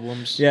away.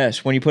 Problems.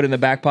 Yes, when you put it in the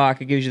back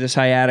pocket, it gives you the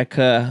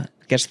sciatica,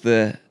 gets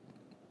the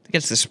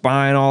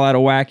spine all out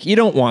of whack. You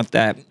don't want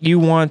that. You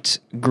want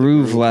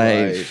Groove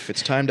Life.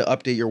 It's time to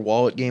update your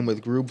wallet game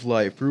with Groove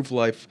Life. Groove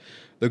Life.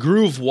 The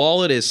Groove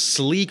wallet is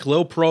sleek,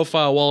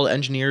 low-profile wallet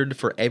engineered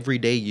for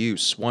everyday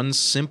use. One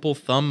simple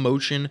thumb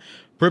motion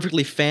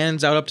perfectly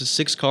fans out up to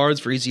 6 cards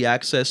for easy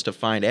access to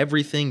find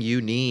everything you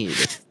need.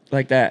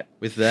 Like that.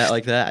 With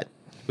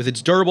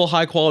its durable,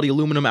 high-quality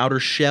aluminum outer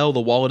shell,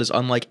 the wallet is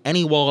unlike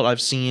any wallet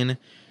I've seen.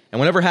 And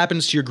whatever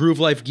happens to your Groove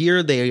Life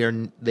gear, they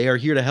are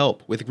here to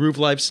help. With Groove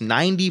Life's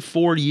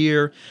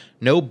 94-year,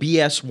 no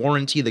BS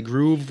warranty, the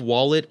Groove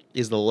wallet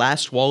is the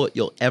last wallet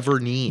you'll ever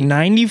need.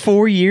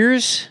 94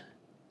 years?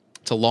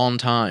 It's a long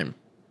time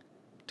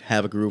to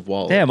have a Groove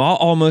wallet. Damn, I'll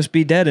almost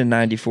be dead in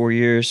 94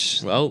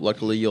 years. Well,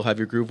 luckily you'll have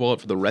your Groove wallet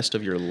for the rest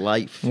of your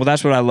life. Well,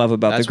 that's what I love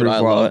about the Groove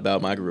That's what I wallet. love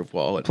about my Groove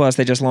wallet. Plus,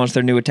 they just launched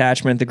their new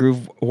attachment, the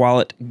Groove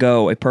Wallet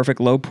Go, a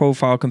perfect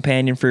low-profile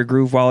companion for your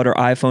Groove Wallet or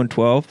iPhone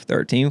 12,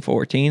 13,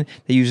 14.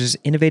 That uses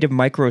innovative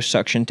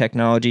micro-suction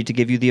technology to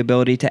give you the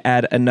ability to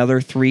add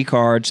another 3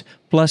 cards,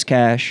 plus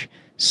cash,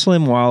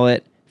 slim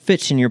wallet,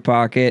 fits in your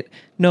pocket,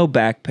 no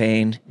back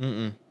pain.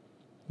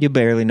 You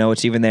barely know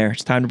it's even there.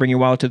 It's time to bring your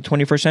wallet to the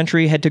 21st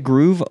century. Head to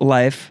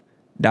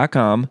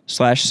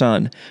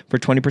groovelife.com/sun for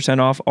 20%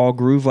 off all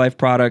Groove Life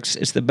products.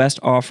 It's the best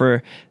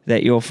offer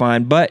that you'll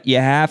find, but you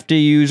have to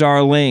use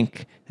our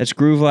link. That's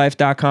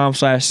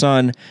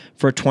groovelife.com/sun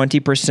for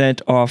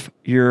 20% off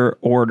your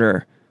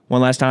order. One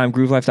last time,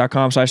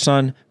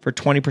 groovelife.com/sun for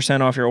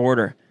 20% off your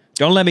order.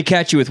 Don't let me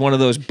catch you with one of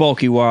those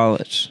bulky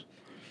wallets.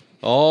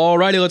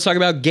 Alrighty, let's talk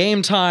about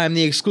Game Time,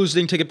 the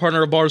exclusive ticket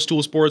partner of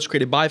Barstool Sports,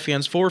 created by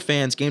fans for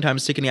fans. Game Time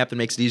is a ticketing app that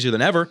makes it easier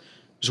than ever.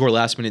 Score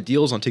last-minute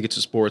deals on tickets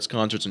to sports,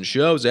 concerts, and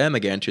shows, and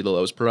again to the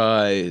lowest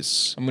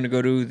price. I'm gonna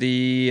go to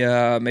the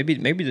maybe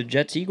the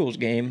Jets-Eagles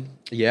game.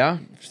 Yeah?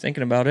 Just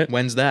thinking about it.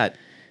 When's that?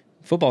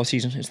 Football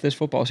season. It's this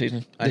football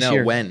season. I This know,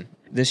 year. when?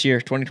 This year,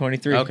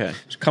 2023. Okay.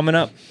 It's coming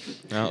up.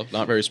 Well,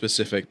 not very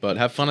specific, but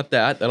have fun at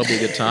that. That'll be a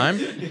good time.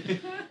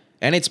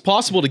 And it's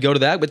possible to go to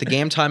that with the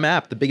Game Time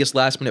app. The biggest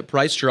last-minute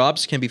price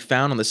drops can be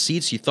found on the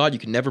seats you thought you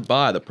could never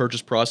buy. The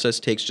purchase process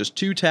takes just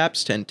 2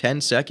 taps and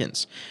 10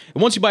 seconds.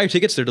 And once you buy your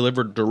tickets, they're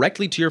delivered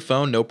directly to your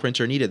phone, no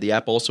printer needed. The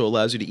app also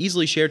allows you to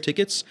easily share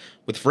tickets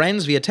with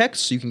friends via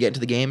text so you can get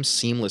into the game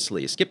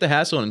seamlessly. Skip the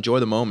hassle and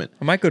enjoy the moment.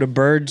 I might go to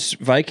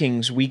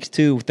Birds-Vikings week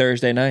 2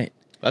 Thursday night.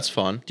 That's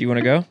fun. Do you want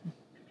to go?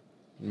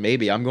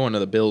 Maybe. I'm going to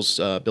the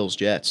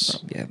Bills-Jets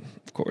Yeah,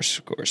 of course.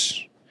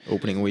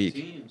 opening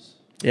week.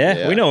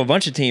 Yeah, we know a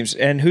bunch of teams.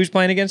 And who's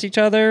playing against each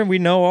other? We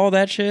know all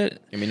that shit.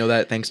 And we know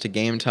that thanks to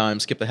Game Time.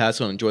 Skip the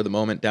hassle and enjoy the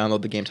moment.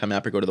 Download the Game Time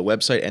app or go to the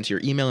website, enter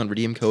your email and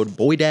redeem code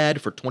BOYDAD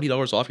for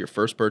 $20 off your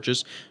first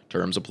purchase.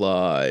 Terms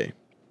apply.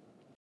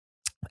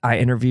 I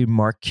interviewed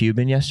Mark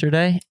Cuban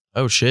yesterday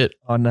Oh, shit.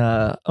 on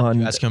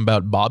You ask him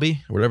about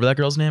Bobby, or whatever that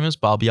girl's name is,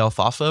 Bobby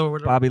Alfalfa or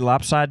whatever. Bobby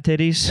Lopside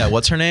Titties. Yeah,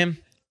 what's her name?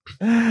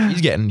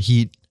 He's getting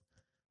heat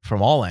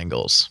from all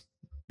angles.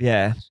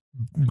 Yeah.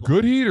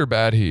 Good heat or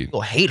bad heat?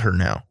 People hate her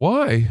now.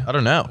 Why? I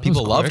don't know. was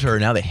People loved quick. her,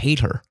 now they hate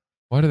her.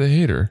 Why do they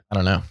hate her? I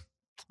don't know.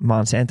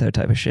 Monsanto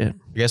type of shit.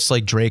 I guess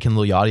like Drake and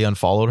Lil Yachty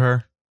unfollowed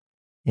her.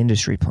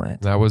 Industry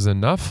plant. That was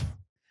enough?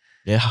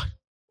 Yeah.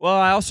 Well,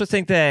 I also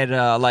think that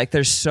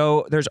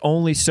there's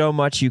only so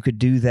much you could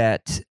do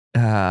that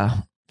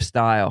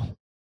style.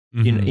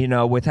 Mhm. You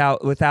know,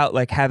 without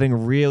like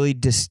having really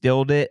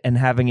distilled it and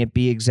having it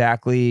be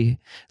exactly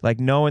like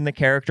knowing the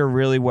character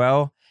really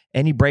well.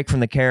 Any break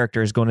from the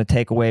character is going to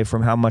take away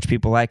from how much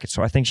people like it.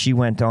 So I think she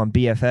went on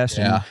BFS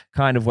and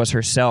kind of was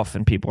herself,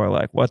 and people are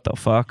like, "What the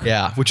fuck?"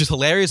 Yeah, which is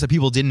hilarious that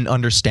people didn't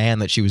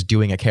understand that she was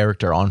doing a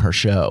character on her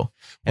show.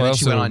 And Well, then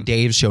she went on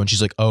Dave's show and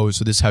she's like, "Oh,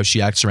 so this is how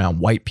she acts around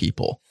white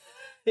people."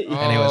 And it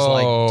was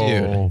like,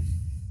 dude,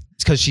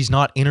 it's because she's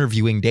not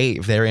interviewing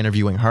Dave. They're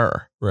interviewing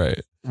her.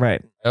 Right.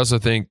 Right. I also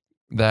think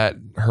that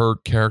her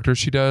character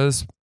she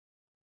does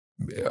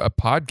a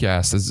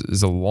podcast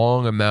is a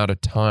long amount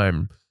of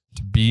time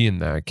to be in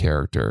that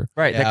character.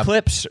 Right. Yeah. The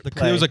clips.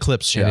 It was a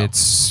clips show. And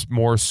it's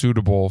more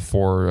suitable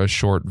for a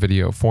short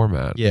video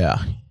format.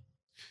 Yeah.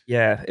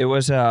 Yeah. It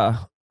was, I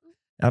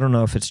don't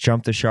know if it's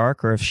Jump the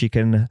Shark or if she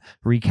can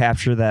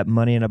recapture that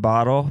money in a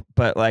bottle,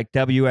 but like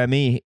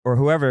WME or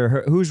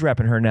whoever, who's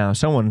repping her now?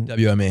 Someone.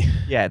 WME.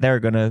 Yeah. They're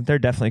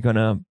definitely going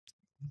to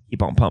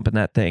keep on pumping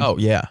that thing. Oh,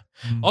 yeah.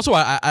 Also,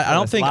 I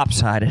don't think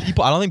lopsided.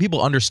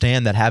 people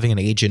understand that having an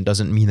agent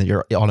doesn't mean that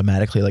you're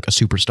automatically like a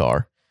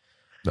superstar.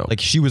 No.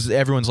 Like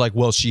everyone's like,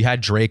 well, she had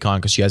Drake on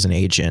because she has an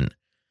agent.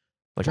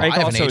 Like, Drake I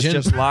have also an agent.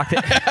 is just locked in.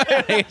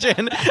 An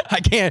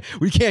agent.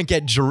 We can't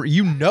get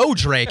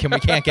Drake, and we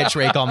can't get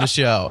Drake on the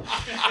show.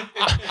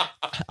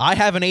 I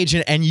have an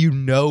agent, and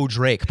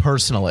Drake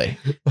personally,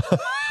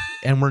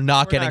 and we're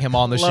not getting him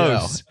on the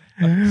close. show.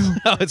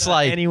 So it's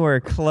like anywhere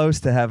close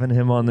to having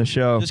him on the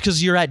show. just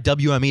because you're at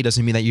WME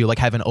doesn't mean that you like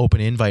have an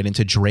open invite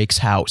into Drake's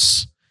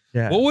house.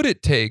 Yeah. What would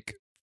it take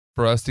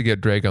for us to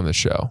get Drake on the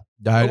show?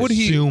 I would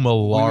he assume a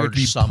We would large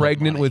be sum of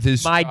pregnant money. with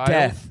his My child?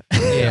 death.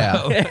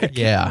 Yeah,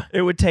 yeah.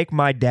 It would take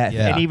my death,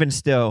 Yeah. and even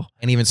still,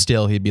 And even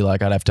still, he'd be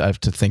like, I have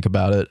to think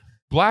about it.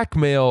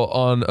 Blackmail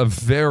on a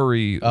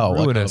very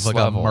ruinous like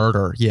level. a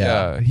murder.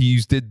 Yeah, He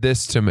did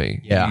this to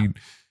me. Yeah.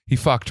 He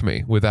fucked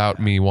me without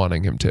me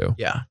wanting him to.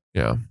 yeah.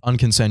 Yeah.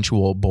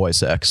 Unconsensual boy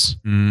sex.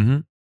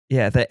 Mm-hmm.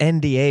 yeah, the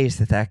NDAs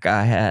that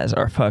guy has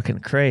are fucking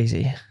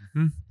crazy.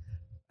 Mhm.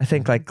 I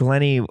think like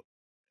Glennie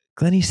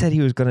said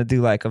he was going to do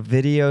like a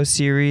video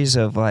series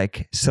of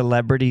like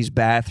celebrities'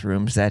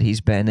 bathrooms that he's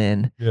been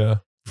in Yeah.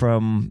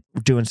 from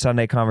doing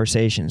Sunday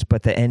Conversations,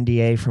 but the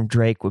NDA from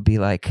Drake would be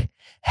like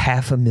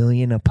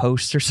 $500,000 a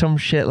post or some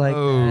shit like that.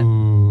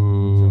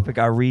 Oh. If it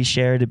got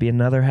reshared, it'd be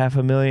another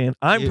 $500,000.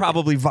 I'm Yeah.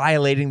 probably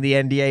violating the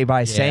NDA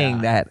by saying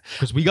that.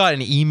 Because we got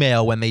an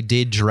email when they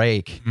did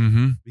Drake.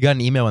 Mm-hmm. We got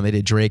an email when they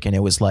did Drake, and it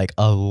was like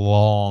a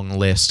long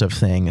list of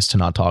things to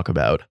not talk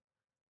about.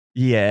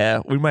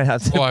 Yeah, we might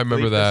have to. Oh, I remember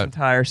delete that. this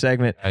entire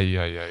segment.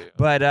 Yeah.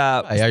 But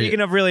Yeah, speaking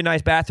of really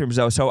nice bathrooms,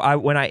 though, so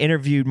when I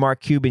interviewed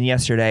Mark Cuban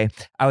yesterday,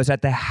 I was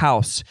at the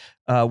house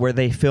where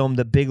they filmed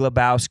The Big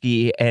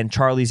Lebowski and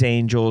Charlie's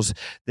Angels,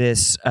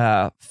 this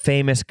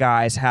famous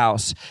guy's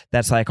house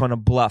that's like on a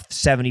bluff,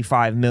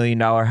 $75 million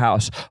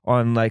house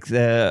on like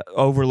the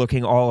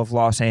overlooking all of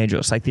Los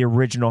Angeles, like the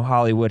original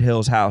Hollywood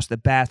Hills house. The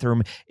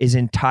bathroom is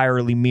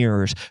entirely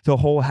mirrors. The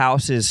whole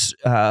house is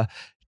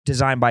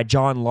designed by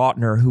John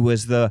Lautner, who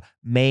was the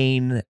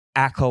main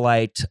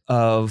acolyte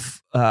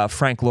of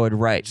Frank Lloyd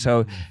Wright.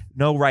 So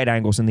no right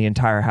angles in the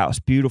entire house.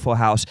 Beautiful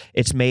house.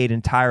 It's made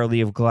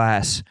entirely of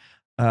glass.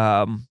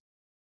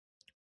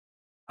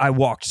 I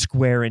walked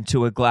square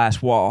into a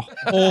glass wall.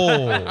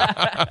 Oh,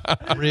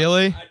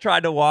 really? I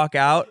tried to walk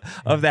out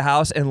of the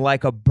house and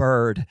like a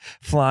bird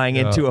flying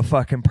into a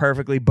fucking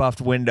perfectly buffed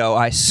window,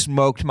 I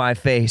smoked my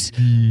face.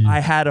 I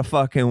had a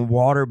fucking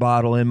water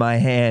bottle in my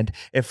hand.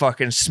 It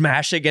fucking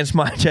smashed against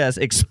my chest,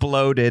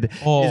 exploded.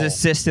 Oh. His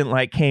assistant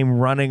like came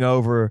running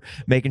over,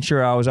 making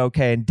sure I was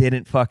okay and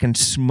didn't fucking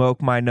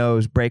smoke my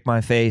nose, break my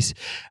face.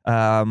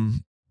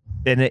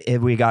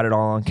 And we got it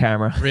all on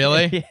camera.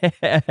 Really?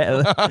 Yeah,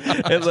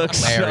 it looks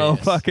so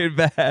Hilarious. fucking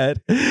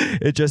bad.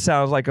 It just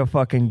sounds like a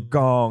fucking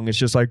gong. It's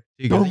just like,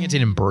 Dude, I think it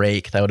didn't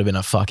break. That would have been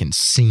a fucking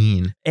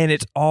scene. and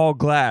it's all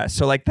glass.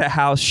 So like the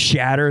house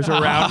shatters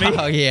around me.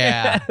 Oh,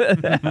 yeah.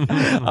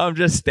 I'm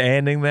just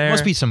standing there.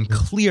 Must be some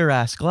clear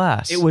ass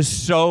glass. It was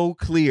so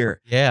clear.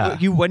 Yeah.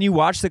 When you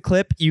watch the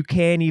clip, you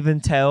can't even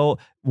tell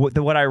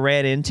what I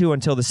ran into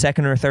until the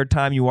second or third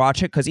time you watch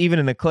it. Because even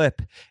in the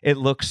clip, it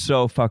looks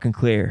so fucking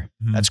clear.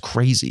 That's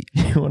crazy.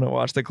 You want to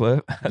watch the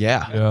clip?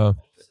 Yeah. Yeah.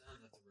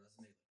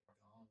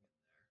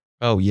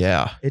 Oh,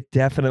 yeah. It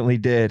definitely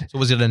did. So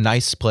was it a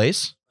nice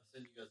place?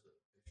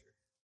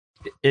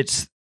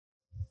 It's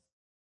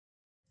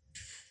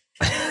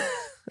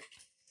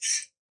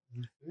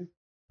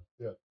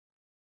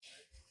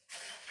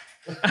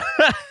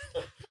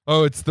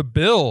Oh, it's the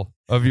bill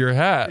of your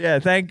hat. yeah.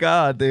 Thank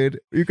God, dude.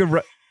 You could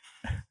run.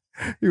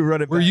 You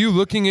run it. Were back. you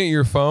looking at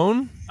your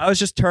phone? I was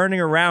just turning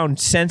around,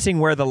 sensing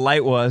where the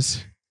light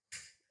was.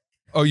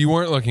 Oh, you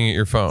weren't looking at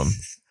your phone.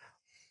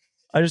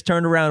 I just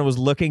turned around and was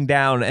looking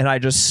down, and I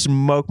just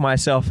smoked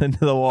myself into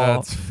the wall.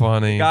 That's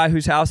funny. The guy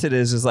whose house it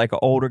is like an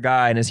older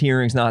guy, and his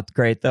hearing's not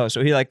great though.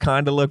 So he like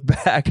kind of looked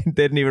back and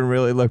didn't even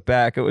really look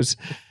back. It was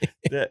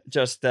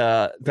just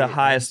the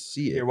highest.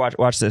 Here,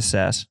 watch this,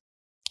 Sass.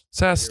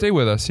 Sass, stay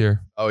with us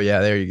here. Oh, yeah.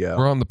 There you go.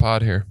 We're on the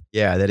pod here.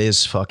 Yeah, that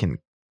is fucking.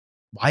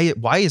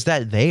 Why is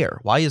that there?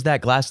 Why is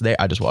that glass there?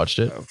 I just watched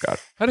it. Oh God!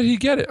 How did he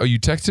get it? Oh, you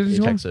texted it He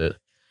to him? texted it.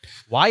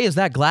 Why is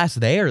that glass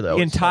there though?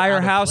 The It's so entire out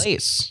of house-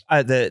 place.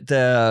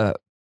 The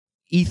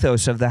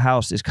ethos of the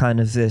house is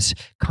kind of this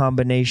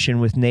combination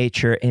with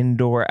nature,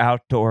 indoor,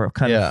 outdoor,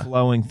 kind Yeah. of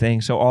flowing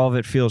thing. So all of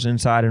it feels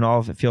inside and all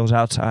of it feels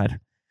outside.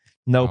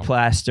 No Wow.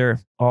 plaster,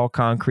 all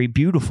concrete.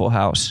 Beautiful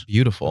house.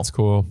 Beautiful. That's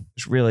cool.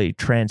 It's really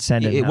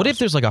transcendent. What house. if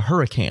there's like a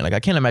hurricane? Like I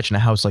can't imagine a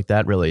house like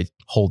that really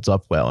holds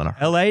up well in a.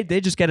 LA,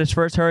 they just get its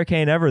first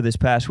hurricane ever this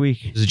past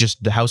week. Is it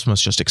just the house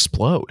must just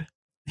explode?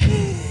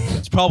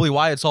 It's probably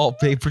why it's all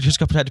they just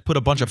had to put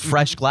a bunch of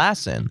fresh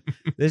glass in.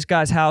 This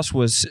guy's house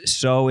was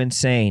so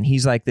insane.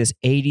 He's like this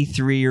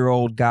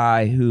 83-year-old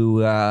guy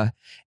who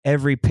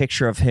every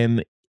picture of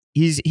him,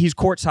 he's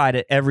courtside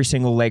at every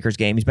single Lakers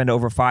game. He's been to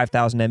over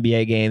 5,000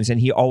 NBA games, and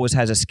he always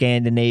has a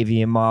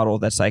Scandinavian model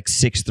that's like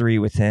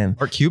 6'3" with him.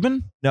 Mark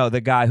Cuban? No,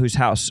 the guy whose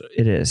house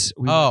it is.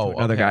 We went to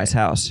another guy's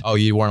house. Oh,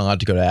 you weren't allowed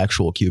to go to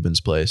actual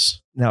Cuban's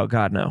place. No,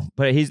 God, no.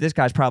 But this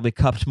guy's probably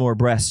cupped more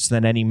breasts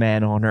than any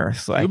man on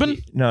earth. Like, Cuban?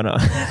 No.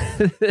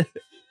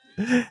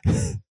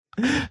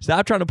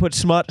 Stop trying to put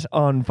smut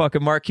on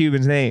fucking Mark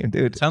Cuban's name,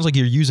 dude. Sounds like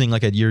you're using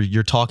like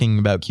you're talking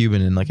about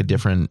Cuban in like a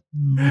different.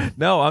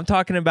 No, I'm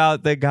talking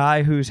about the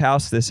guy whose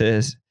house this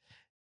is.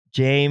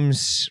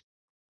 James,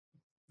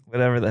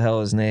 whatever the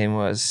hell his name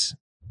was.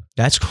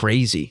 That's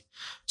crazy.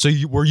 So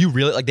were you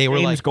really like they were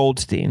James like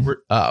Goldstein.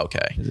 Oh,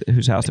 okay.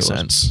 Whose house Makes it was.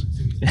 sense.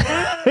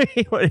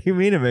 What do you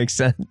mean it makes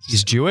sense?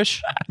 He's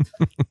Jewish?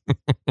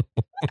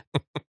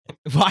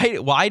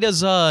 Why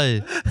does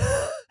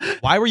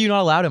why were you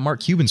not allowed at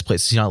Mark Cuban's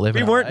place? Does he not live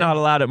in We weren't LA? not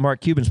allowed at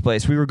Mark Cuban's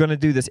place. We were going to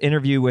do this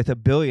interview with a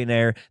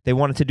billionaire. They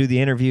wanted to do the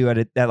interview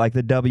at like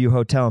the W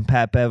Hotel, and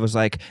Pat Bev was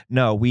like,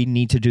 "No, we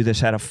need to do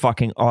this at a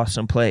fucking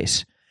awesome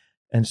place."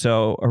 And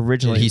so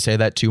originally, Did he say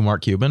that to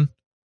Mark Cuban?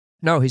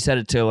 no, he said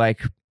it to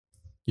like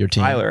Your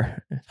team.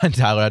 Tyler. And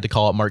Tyler had to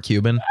call up Mark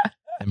Cuban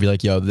and be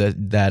like, "Yo,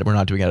 that we're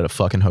not doing it at a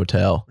fucking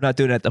hotel." We're not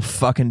doing it at the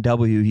fucking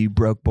W, you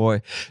broke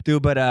boy,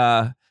 dude.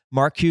 But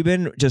Mark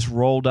Cuban just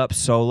rolled up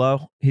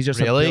solo. He's just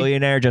Really? a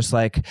billionaire, just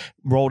like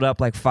rolled up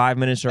like 5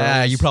 minutes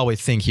early. You probably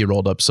think he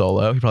rolled up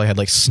solo. He probably had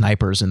like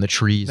snipers in the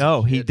trees.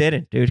 No, he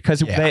didn't, dude.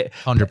 Because Yeah,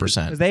 100%.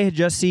 Because they had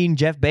just seen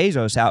Jeff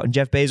Bezos out, and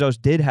Jeff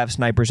Bezos did have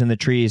snipers in the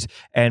trees.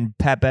 And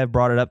Pat Bev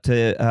brought it up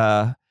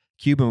to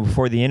Cuban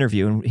before the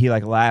interview, and he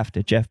like laughed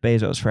at Jeff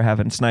Bezos for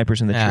having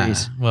snipers in the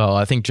trees. Well,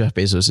 I think Jeff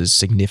Bezos is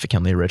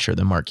significantly richer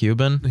than Mark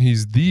Cuban.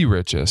 He's the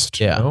richest,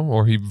 Yeah. you know?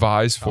 Or he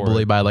vies for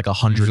Probably it. by like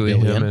 100 Usually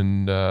billion. him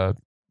and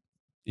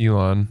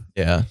Elon.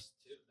 Yeah.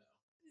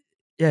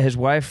 Yeah, his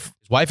wife.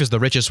 His wife is the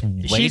richest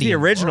lady She's the in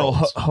original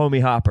world.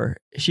 homie hopper.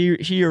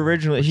 She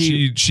originally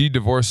She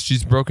divorced.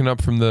 She's broken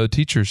up from the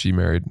teacher she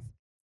married.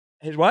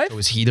 his wife. So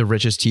is he the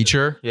richest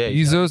teacher? Yeah.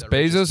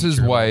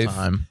 Bezos' wife.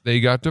 They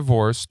got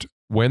divorced.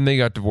 When they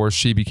got divorced,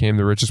 she became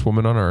the richest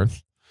woman on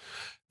earth.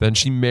 Then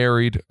she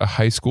married a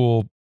high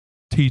school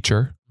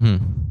teacher.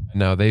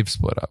 Now they've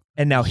split up.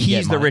 And now He get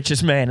he's the money.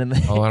 richest man in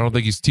the. Oh, I don't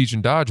think he's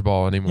teaching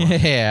dodgeball anymore.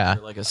 Yeah.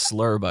 Like a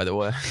slur, by the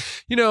way.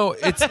 You know,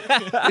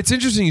 it's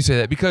interesting you say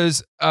that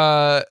because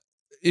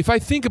if I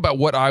think about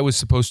what I was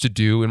supposed to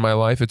do in my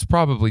life, it's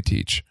probably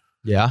teach.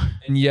 Yeah.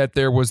 And yet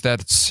there was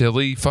that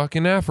silly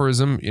fucking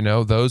aphorism, you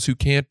know, those who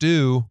can't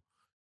do,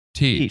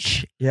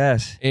 teach.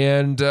 Yes.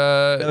 And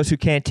Those who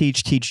can't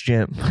teach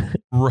Jim.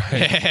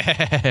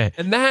 right.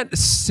 And that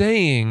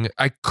saying,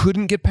 I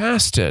couldn't get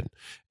past it.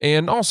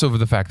 And also for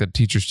the fact that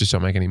teachers just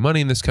don't make any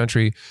money in this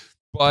country.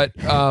 But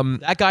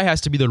That guy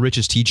has to be the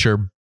richest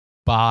teacher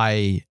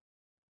by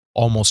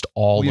almost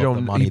all of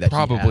the money he that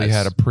probably he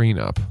has. had a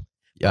prenup.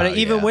 Yeah, But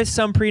even with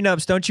some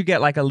prenups, don't you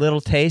get like a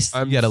little taste?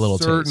 I'm you get a little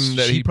certain taste.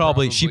 that She he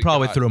probably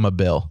got- threw him a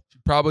bill.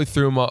 Probably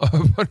threw him up.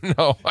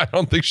 No, I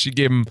don't think she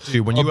gave him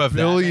Dude, when you have $1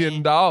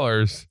 billion.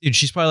 Dude,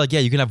 she's probably like,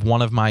 yeah, you can have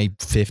one of my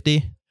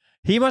 50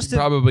 He must have.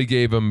 Probably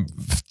gave him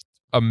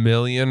 $1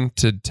 million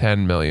to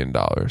 $10 million.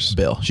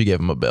 bill. She gave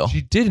him a bill.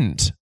 She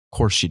didn't. Of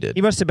course she did.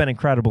 He must have been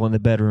incredible in the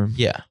bedroom.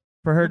 Yeah.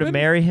 For her to Women?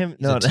 marry him.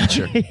 He's a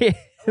teacher.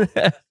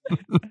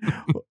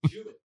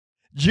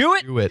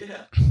 Jewett? Do it.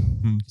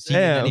 Is he in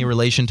Damn. any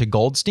relation to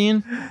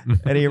Goldstein?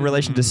 Any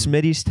relation to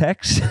Smitty's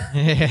text?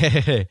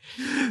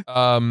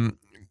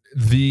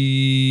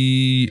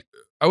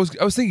 I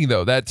was thinking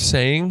though, that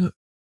saying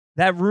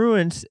That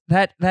ruins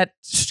that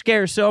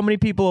scares so many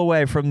people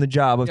away from the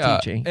job of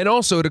teaching. And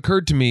also it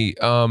occurred to me,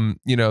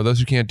 you know, those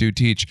who can't do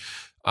teach.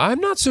 I'm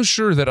not so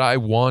sure that I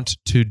want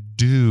to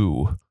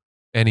do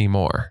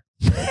anymore.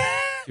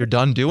 You're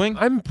done doing?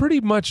 I'm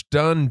pretty much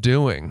done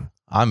doing.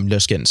 I'm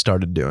just getting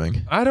started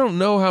doing. I don't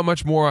know how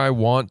much more I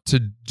want to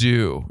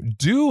do.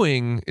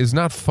 Doing is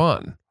not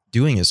fun.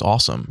 Doing is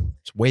awesome.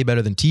 It's way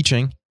better than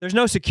teaching. There's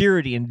no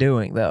security in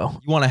doing though.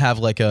 You want to have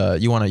like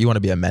you want to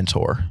be a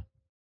mentor.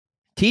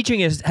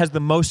 Teaching has the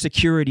most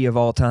security of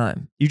all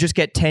time. You just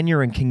get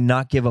tenure and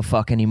cannot give a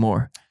fuck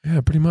anymore. Yeah,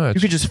 pretty much.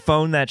 You could just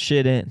phone that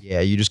shit in. Yeah,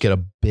 you just get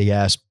a big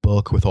ass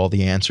book with all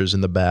the answers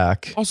in the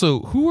back. Also,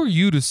 who are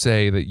you to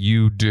say that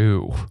you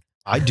do?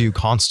 I do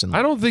constantly.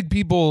 I don't think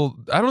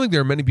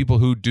there are many people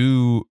who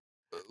do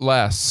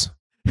less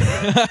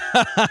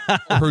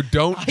or who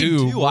don't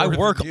do. I more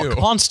work than you.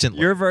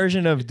 constantly. Your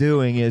version of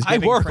doing is I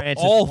giving work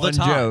Francis all the one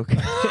time. joke.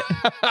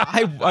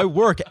 I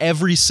work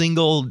every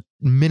single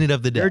minute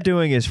of the day. You're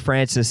doing is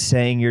Francis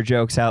saying your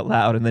jokes out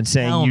loud and then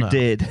saying Hell you no.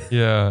 did.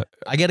 Yeah.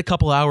 I get a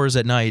couple hours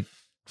at night,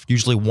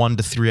 usually 1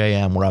 to 3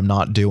 a.m. where I'm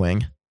not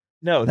doing.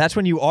 No, that's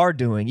when you are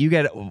doing. You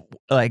get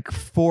like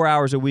 4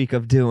 hours a week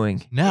of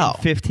doing. No.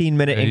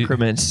 15-minute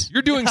increments.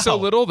 You're doing so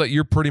little that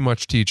you're pretty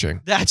much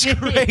teaching. That's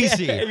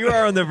crazy. You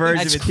are on the verge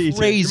That's of a teacher.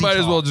 crazy. You might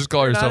as well just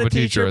call You're yourself not a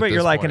teacher, but at you're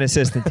this like point. an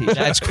assistant teacher.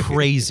 That's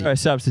crazy. Or a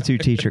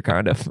substitute teacher,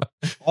 kind of.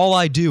 All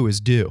I do is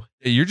do.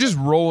 You're just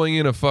rolling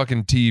in a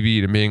fucking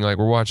TV to being like,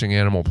 we're watching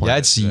Animal Planet.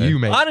 That's today. you,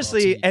 man.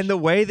 Honestly, and the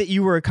way that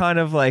you were kind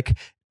of like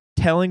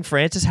telling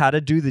Francis how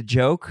to do the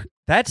joke,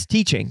 that's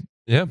teaching.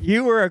 Yeah.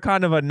 You were a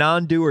kind of a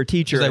non-doer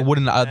teacher. Because I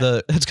wouldn't.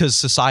 That's because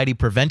society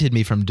prevented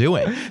me from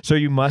doing. So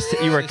you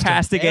were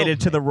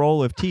castigated to the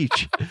role of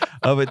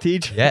a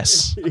teacher.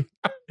 Yes.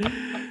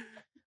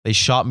 They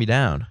shot me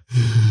down.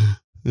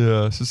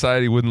 Yeah.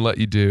 Society wouldn't let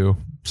you do,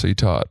 so you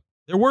taught.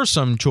 There were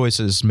some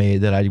choices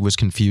made that I was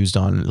confused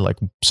on, like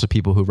some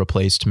people who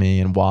replaced me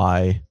and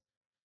why.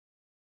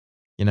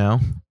 You know?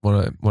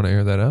 Want to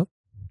air that out?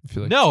 I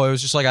feel like No, it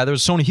was just like there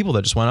was so many people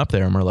that just went up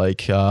there and were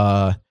like,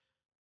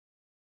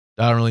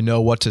 I don't really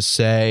know what to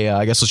say.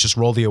 I guess let's just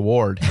roll the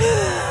award.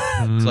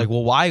 It's like,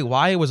 well,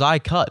 why was I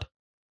cut?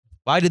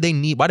 Why did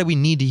we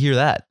need to hear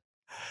that?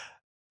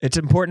 It's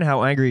important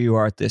how angry you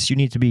are at this. You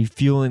need to be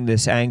fueling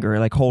this anger,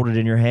 like hold it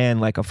in your hand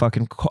like a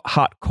fucking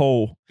hot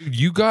coal.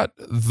 You got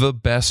the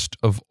best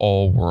of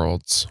all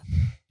worlds.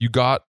 You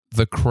got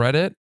the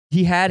credit.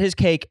 He had his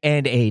cake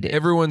and ate it.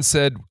 Everyone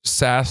said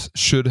Sass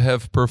should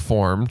have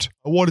performed.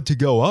 I wanted to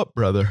go up,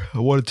 brother. I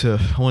wanted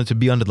to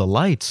be under the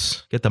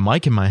lights, get the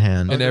mic in my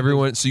hand. And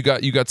everyone, so you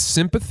got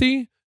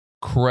sympathy,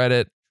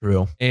 credit,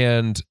 True.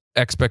 and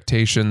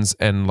expectations,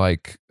 and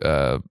like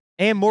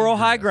and moral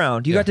high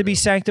ground. You got to be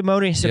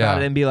sanctimonious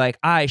about it and be like,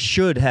 I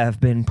should have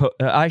been.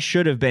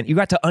 You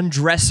got to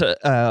undress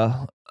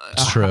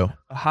It's true.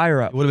 a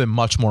higher up. It would have been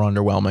much more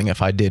underwhelming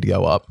if I did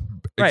go up.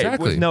 Right,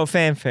 exactly. with no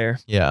fanfare.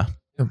 Yeah.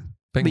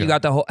 But you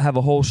got to have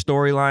a whole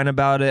storyline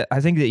about it.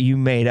 I think that you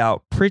made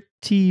out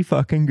pretty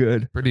fucking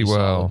good. pretty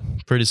well.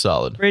 Pretty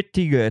solid.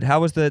 Pretty good. How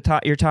was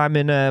your time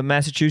in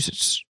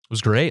Massachusetts? It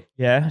was great.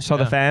 Yeah, saw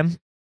the fam.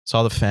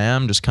 Saw the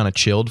fam, just kind of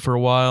chilled for a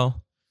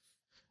while.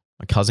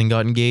 My cousin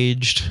got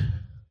engaged.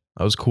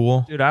 That was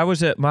cool. Dude, I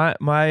was at my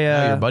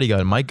Your buddy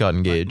Mike got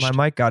engaged. My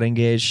Mike got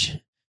engaged.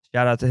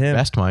 Shout out to him.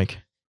 Best Mike.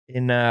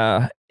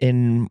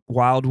 In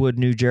Wildwood,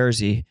 New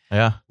Jersey,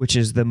 Yeah. which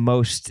is the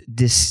most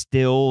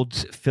distilled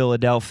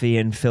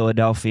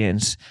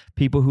Philadelphians.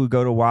 People who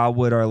go to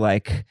Wildwood are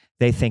like,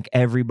 they think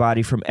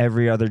everybody from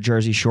every other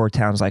Jersey Shore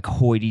town's like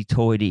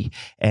hoity-toity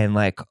and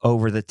like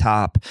over the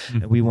top.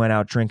 And we went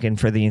out drinking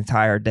for the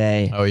entire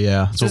day. Oh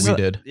yeah, that's what we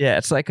did. Yeah,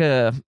 it's like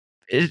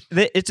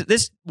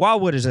this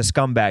Wildwood is a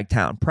scumbag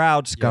town.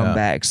 Proud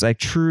scumbags, like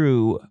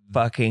true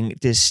fucking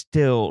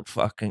distilled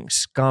fucking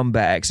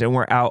scumbags. And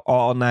we're out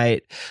all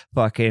night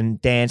fucking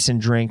dancing,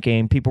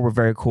 drinking. People were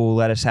very cool,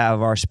 let us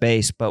have our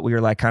space, but we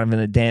were like kind of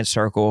in a dance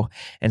circle.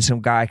 And some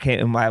guy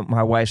came, and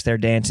my wife's there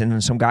dancing,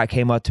 and some guy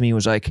came up to me and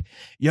was like,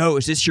 "Yo,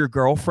 is this your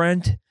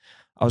girlfriend?"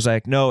 I was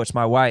like, "No, it's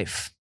my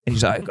wife." And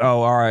he's like,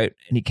 "Oh, all right."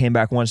 And he came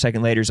back 1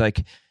 second later. He's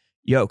like,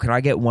 "Yo, can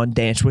I get one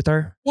dance with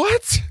her?"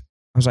 What?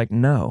 I was like,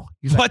 "No."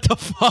 What the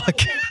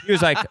fuck? He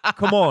was like,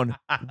 "Come on,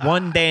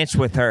 one dance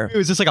with her."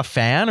 Was this like a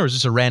fan or is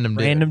this a random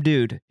dude? Random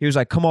dude. He was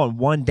like, "Come on,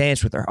 one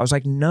dance with her." I was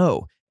like,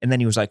 "No." And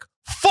then he was like,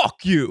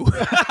 "Fuck you."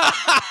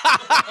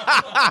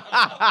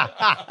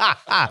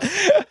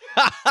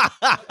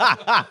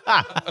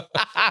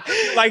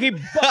 Like he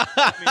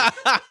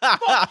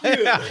fuck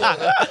you.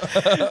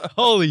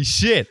 Holy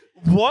shit.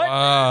 What?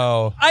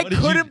 Wow. I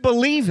couldn't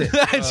believe it.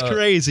 That's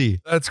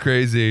crazy. That's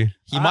crazy.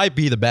 He might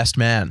be the best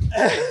man.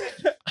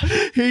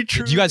 He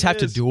Do you guys have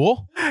to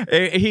duel?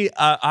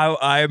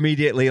 I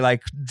immediately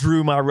like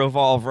drew my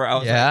revolver. I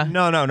was like,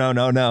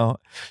 no.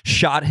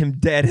 Shot him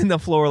dead in the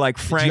floor like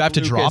Frank. Did you have to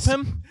Lucas. drop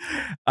him?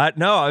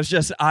 No, I was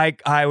just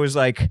I was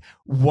like,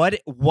 what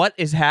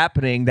is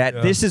happening?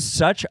 That this is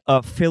such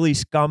a Philly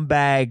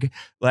scumbag,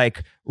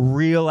 like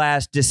real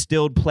ass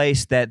distilled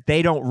place that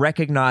they don't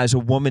recognize a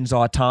woman's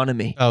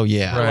autonomy. Oh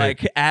yeah.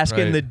 Right. Like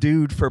asking the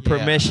dude for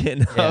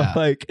permission. Yeah.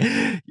 Like,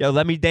 yo,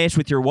 let me dance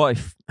with your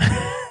wife.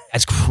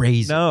 That's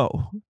crazy.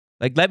 No.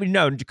 Like, let me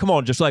know. Come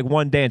on, just like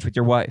one dance with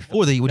your wife.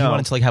 Would you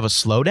want to like have a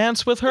slow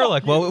dance with her?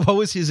 Like what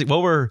was his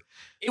what were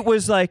It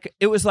was like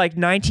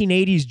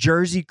 1980s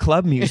Jersey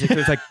club music. It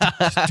was like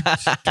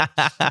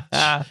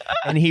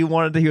and he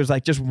was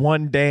like just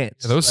one dance.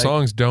 Yeah, those Like,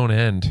 songs don't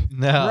end.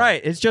 No.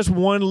 Right. It's just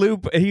one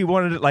loop. He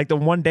wanted it like the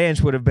one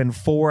dance would have been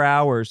 4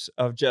 hours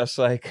of just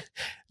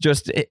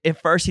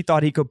at first he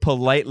thought he could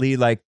politely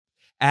like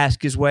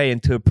ask his way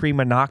into a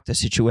prima nocta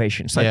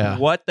situation. It's like,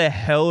 what the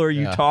hell are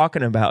you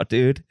talking about,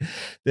 dude?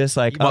 This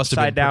like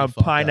upside down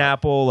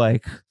pineapple,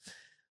 like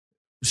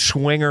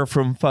swinger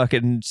from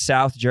fucking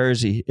South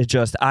Jersey.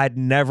 I'd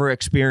never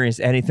experienced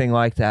anything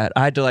like that.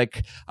 I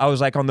was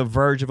like on the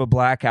verge of a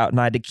blackout,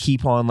 and I had to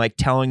keep on like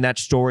telling that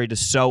story to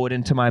sew it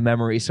into my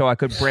memory so I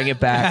could bring it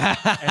back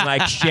and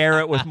like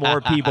share it with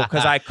more people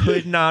because I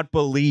could not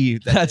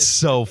believe that. That's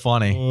so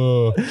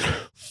funny.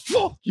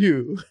 Fuck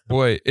you.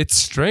 Boy, it's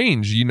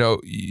strange. You know,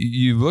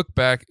 you look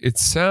back, it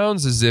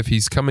sounds as if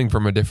he's coming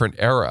from a different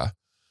era.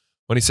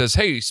 when he says,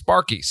 "Hey,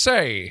 Sparky,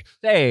 Hey,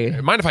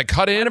 mind if I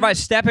cut in? mind if I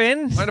step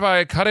in? Mind if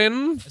I cut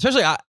in?"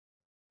 Especially,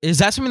 is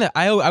that something that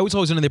I was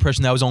always under the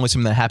impression that was only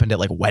something that happened at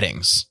like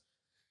weddings?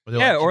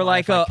 Yeah, or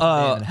like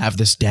have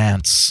this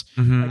dance.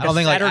 Mhm. I don't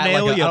think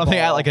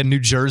at like a New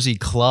Jersey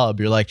club,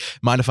 you're like,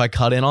 mind if I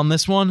cut in on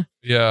this one?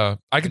 Yeah,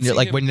 I could see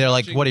Like him when they're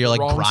like, touching what are you the like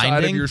wrong side of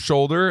grinding? your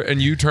shoulder,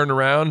 and you turn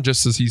around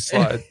just as he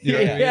slides. You know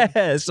what I mean? Yeah,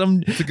 that's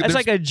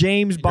like a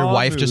James Bond. Your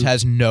wife move. just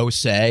has no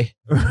say.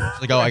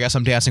 It's like, oh, I guess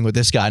I'm dancing with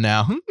this guy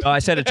now. Oh, I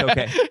said it's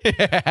okay.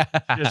 Yeah.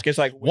 Just gets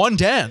like One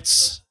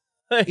dance.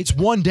 It's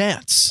one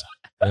dance.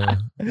 Yeah.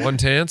 One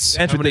dance.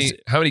 Dance How with many? this-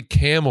 How many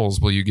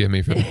camels will you give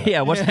me for that?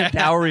 Yeah, what's the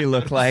dowry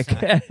look like?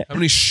 How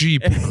many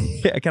sheep?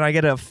 Can I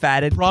get a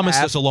fatted? Promised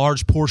calf? us a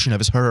large portion of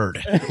his herd.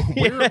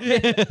 Where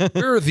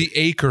are the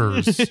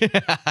acres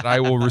that I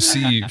will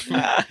receive? You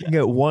can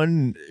get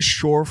one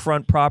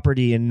shorefront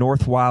property in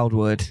North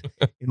Wildwood,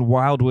 in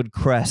Wildwood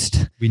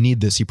Crest. We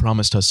need this. He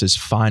promised us his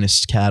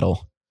finest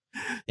cattle.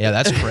 Yeah,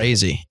 that's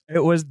crazy.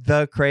 It was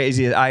the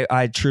craziest.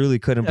 I truly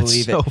couldn't That's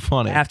believe so it.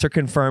 funny. After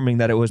confirming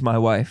that it was my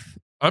wife.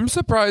 I'm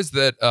surprised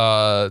that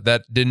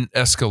that didn't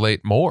escalate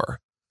more,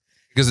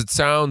 because it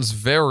sounds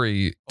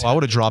very Oh, I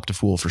would have dropped a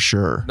fool for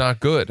sure. not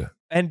good.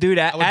 And dude,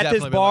 I would at this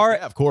definitely been bar, like,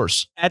 yeah, of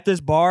course. at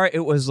this bar, it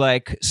was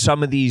like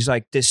some of these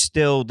like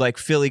distilled like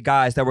Philly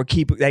guys that were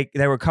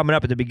they were coming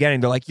up at the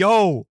beginning. They're like,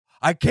 "Yo,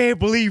 I can't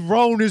believe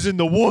Ron is in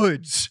the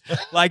woods.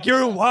 Like,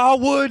 you're in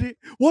Wildwood.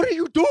 What are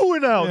you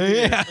doing out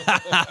here?"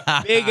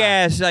 Big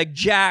ass, like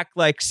Jack,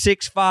 like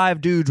 6'5"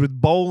 dudes with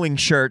bowling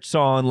shirts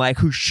on, like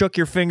who shook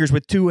your fingers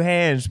with two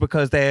hands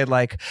because they had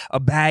like a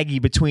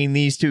baggie between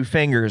these two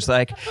fingers.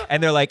 Like,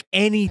 and they're like,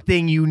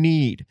 anything you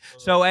need.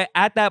 So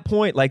at that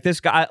point, like this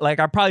guy, like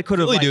I probably could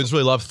have. Philly Like, dudes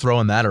really love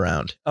throwing that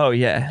around. oh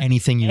yeah,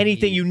 Anything you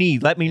you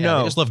need, let me Yeah, know.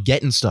 They just love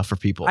getting stuff for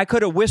people. I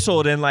could have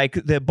whistled and like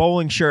the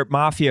bowling shirt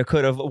mafia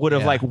would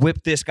have Yeah. like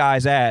whipped this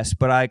guy's ass,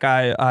 but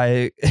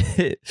I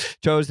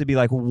chose to be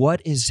like,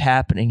 what is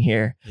happening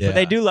here? Yeah. But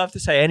they do love to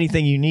say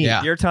anything you need.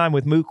 Yeah. Your time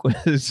with Mook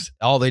was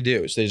All they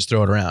do is they just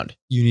throw it around.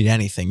 You need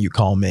anything, you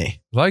call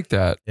me. Like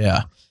that.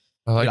 Yeah.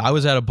 I like. I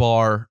was at a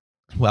bar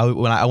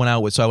when I went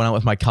out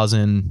with my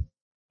cousin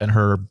and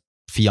her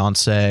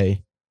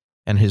fiance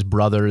and his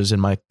brothers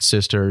and my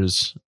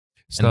sisters.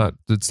 It's not.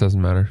 It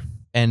doesn't matter.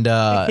 And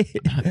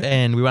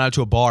and we went out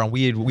to a bar and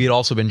we had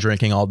also been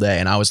drinking all day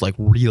and I was like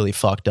really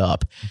fucked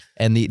up.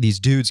 And these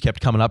dudes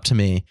kept coming up to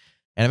me.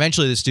 And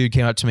eventually this dude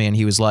came up to me and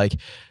he was like,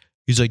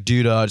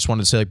 dude, I just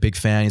wanted to say like big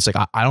fan. He's like,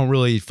 I don't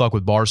really fuck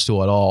with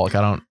Barstool at all. Like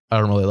I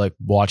don't really like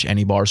watch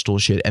any Barstool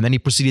shit. And then he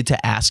proceeded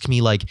to ask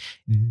me like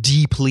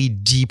deeply,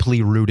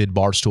 deeply rooted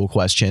Barstool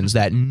questions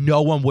that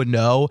no one would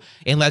know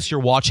unless you're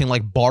watching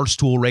like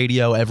Barstool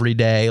radio every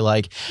day.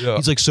 Like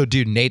he's like, so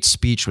dude, Nate's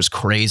speech was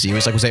crazy. He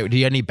was like, did you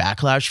get any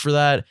backlash for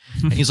that?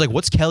 And he's like,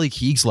 what's Kelly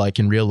Keegs like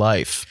in real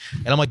life?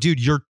 And I'm like, dude,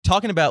 you're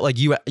talking about like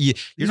you're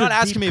not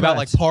asking me about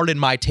like pardon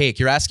my take.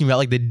 You're asking me about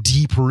like the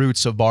deep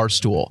roots of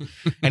Barstool.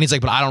 And he's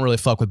like, but I don't really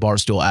fuck with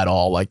Barstool at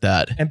all like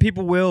that. and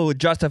people will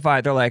justify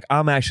it. They're like,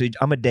 I'm a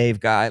Dave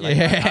guy. Like,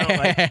 I don't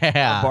like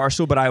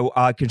Barstool, but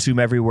I consume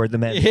every word the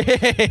man.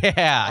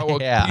 Yeah. Oh,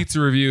 well, pizza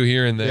review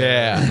here and there.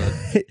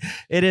 Yeah.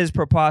 It is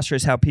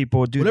preposterous how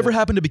people do Whatever this.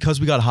 happened to Because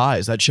We Got High?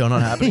 Is that show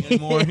not happening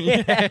anymore?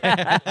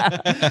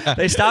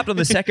 They stopped on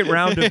the second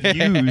round of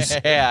views.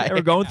 Yeah. They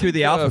were going through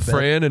the alphabet.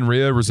 Fran and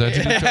Rhea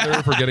resented each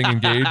other for getting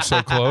engaged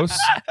so close.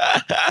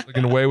 Like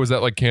in a way, was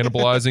that like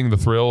cannibalizing the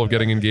thrill of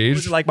getting What was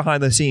engaged? it like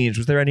behind the scenes?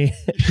 Was there any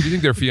Do you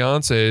think their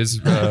fiancés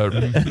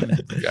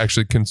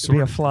actually consort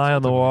be a fly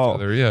on the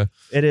wall? Yeah.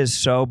 It is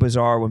so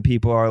bizarre when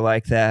people are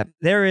like that.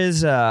 There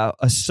is a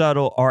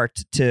subtle art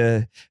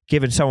to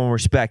giving someone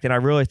respect, and I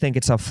really think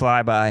it's a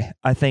flyby.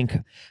 I think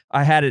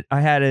I had it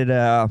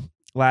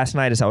last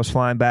night as I was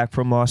flying back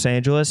from Los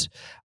Angeles.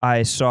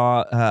 I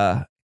saw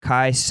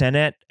Kai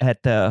Cenat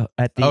at the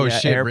Oh,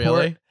 shit, airport.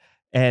 really?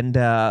 And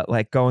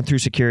like going through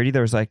security,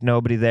 there was like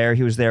nobody there.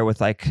 He was there with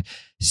like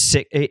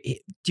six.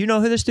 Do you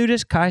know who this dude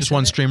is? Kai Just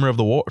one Cenat? streamer of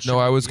the war. No,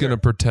 I was going to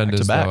pretend Back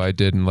to as back. though I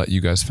did and let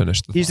you guys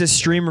finish the He's thought. a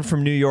streamer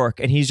from New York,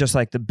 and he's just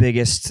like the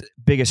biggest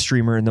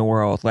streamer in the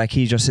world. Like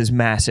he just is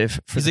massive.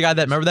 He's the guy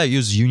that, remember that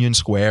used Union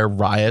Square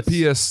riots?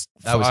 PS5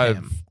 That was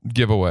him.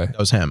 giveaway. That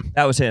was him.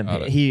 That was him.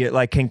 Got it. He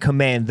like can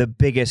command the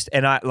biggest,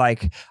 and I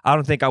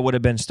don't think I would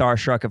have been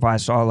starstruck if I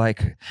saw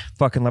like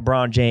fucking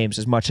LeBron James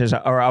as much as,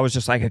 or I was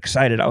just like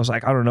excited. I was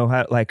like, I don't know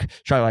how, like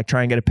try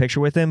and get a picture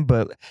with him,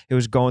 but it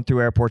was going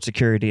through airport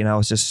security, and I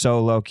was just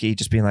so low key,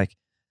 just being like,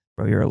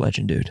 bro, you're a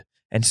legend, dude.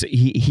 And so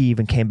he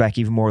even came back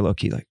even more low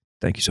key, like,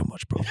 thank you so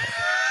much, bro.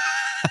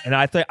 And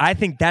I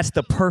think that's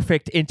the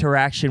perfect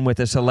interaction with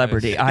a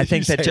celebrity. I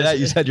think that just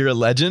you said you're a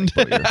legend.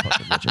 Bro, you're a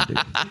fucking legend, dude.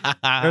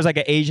 There was like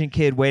an Asian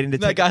kid waiting to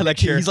that take guy a like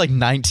picture. he's like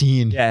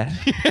 19. Yeah,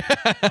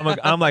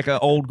 I'm like an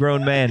old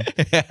grown man.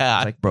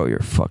 Yeah. Like, bro, you're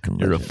a fucking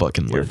legend. You're a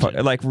fucking You're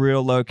legend. like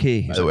real low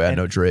key. By the way, I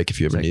know Drake if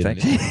you ever need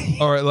Thanks.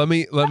 anything. All right, let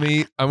me. I'm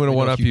going to know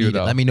one if up you you need it.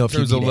 though. Let me know if in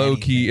terms you of need low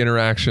key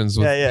interactions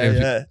with.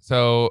 Yeah.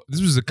 So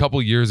this was a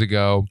couple years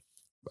ago.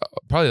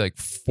 probably like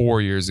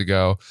 4 years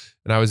ago.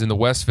 And I was in the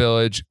West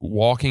Village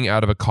walking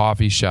out of a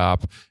coffee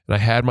shop, and I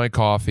had my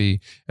coffee,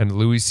 and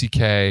Louis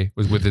C.K.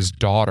 was with his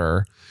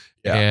daughter,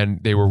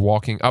 and they were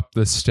walking up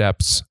the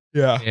steps.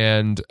 Yeah.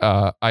 And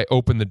I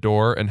opened the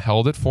door and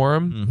held it for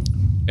him,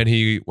 and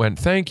he went,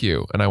 "Thank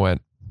you." And I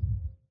went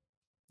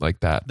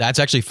like that. That's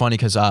actually funny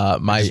because I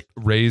just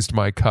raised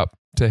my cup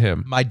to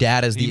him. My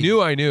dad is he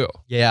knew I knew.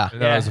 Yeah.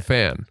 And I was a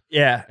fan.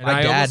 Yeah. And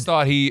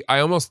I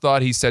almost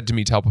thought he said to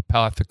me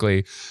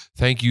telepathically,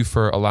 "Thank you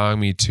for allowing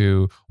me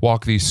to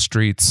walk these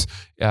streets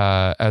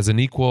as an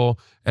equal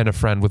and a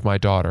friend with my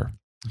daughter."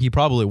 He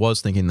probably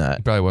was thinking that.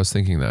 He probably was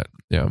thinking that.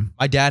 Yeah.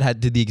 My dad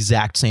did the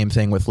exact same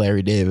thing with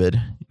Larry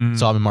David.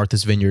 Saw him in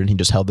Martha's Vineyard, and he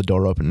just held the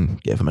door open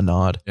and gave him a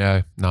nod.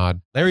 Yeah, nod.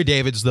 Larry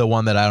David's the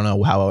one that I don't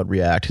know how I would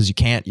react, because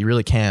you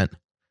really can't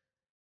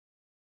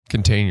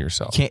contain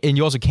yourself. And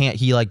you also can't.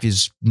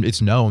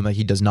 It's known that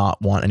he does not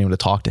want anyone to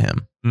talk to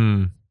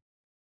him.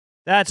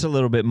 That's a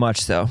little bit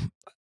much, though.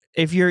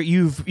 If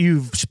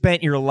you've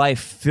spent your life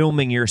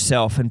filming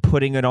yourself and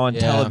putting it on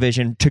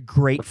television to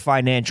great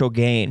financial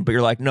gain, but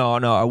you're like, no,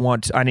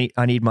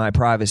 I need my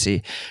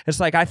privacy. It's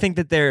like, I think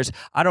that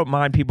I don't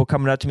mind people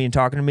coming up to me and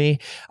talking to me,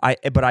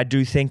 but I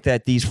do think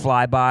that these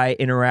flyby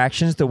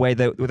interactions, the way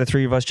that the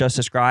three of us just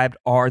described,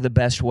 are the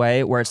best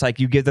way, where it's like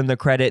you give them the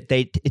credit.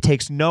 It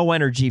takes no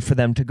energy for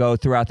them to go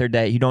throughout their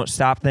day. You don't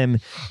stop them.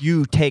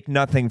 You take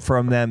nothing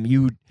from them.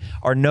 You're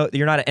not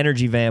an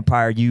energy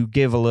vampire. You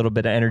give a little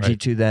bit of energy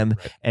to them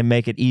and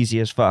make it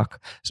easy as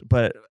fuck.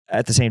 But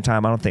at the same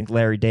time, I don't think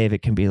Larry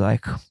David can be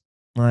like,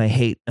 I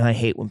hate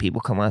when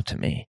people come up to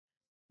me.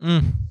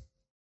 And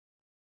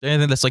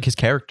then that's like his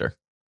character.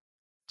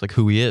 It's like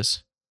who he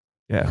is.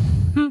 Yeah.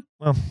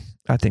 Well,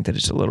 I think that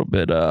it's a little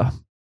bit, I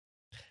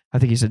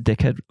think he's a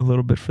dickhead a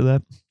little bit for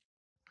that.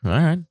 All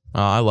right.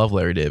 I love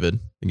Larry David.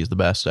 I think he's the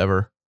best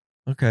ever.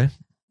 Okay.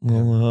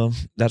 Well,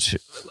 that's,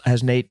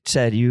 as Nate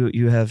said,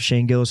 you have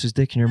Shane Gillis's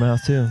dick in your mouth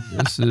too.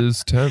 This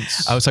is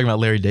tense. I was talking about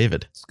Larry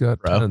David. It's got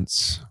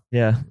tense.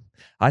 Yeah.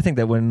 I think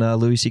that when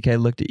Louis C.K.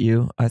 looked at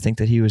you, I think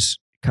that he was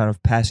kind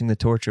of passing the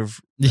torch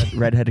of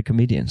redheaded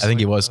comedians. I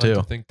think he was too.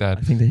 I think that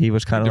he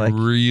was kind of like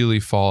really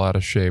fall out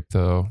of shape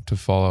though to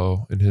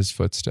follow in his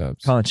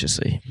footsteps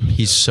consciously.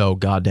 He's so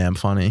goddamn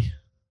funny.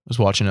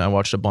 I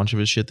watched a bunch of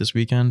his shit this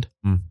weekend.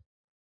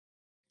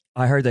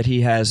 I heard that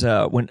he has,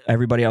 when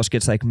everybody else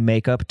gets like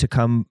makeup to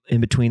come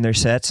in between their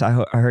sets, I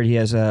heard he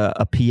has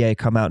a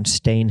PA come out and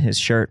stain his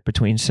shirt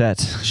between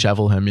sets.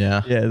 Shovel him,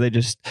 yeah. Yeah, they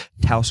just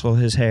tousle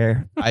his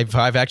hair.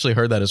 I've actually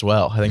heard that as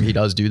well. I think he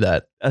does do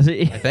that. I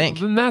think.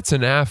 Well, then that's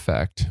an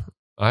affect.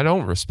 I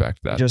don't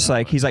respect that. Just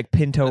like, he's like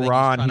Pinto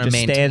Ron. He just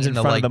stands in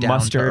front of the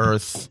mustard.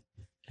 Earth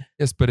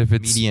yes, but if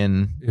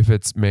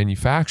it's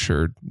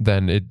manufactured,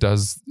 then it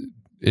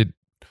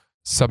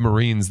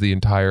submarines the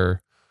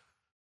entire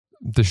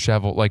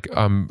disheveled, like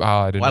I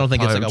don't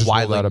think it's like a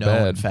widely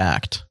known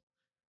fact.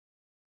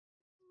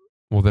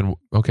 Well then,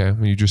 okay.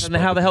 You just. And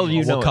how the hell do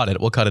you know?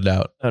 We'll cut it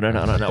out.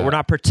 No. We're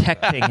not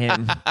protecting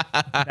him.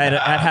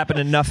 that happened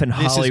enough in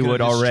Hollywood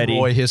already.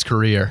 Destroy his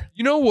career.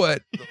 You know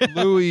what,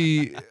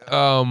 Louis?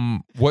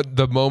 What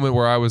the moment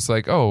where I was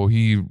like, oh,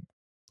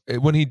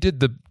 when he did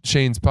the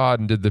Shane's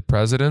Pod and did the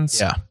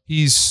Presidents,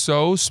 he's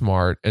so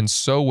smart and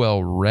so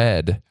well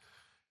read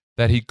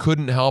that he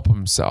couldn't help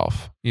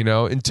himself.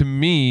 And to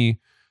me,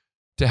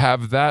 to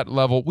have that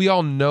level, we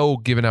all know,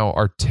 given how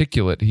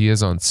articulate he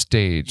is on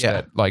stage,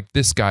 that like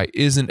this guy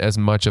isn't as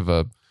much of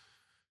a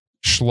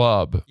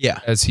schlub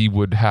as he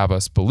would have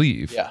us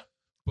believe. Yeah.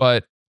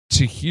 But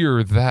to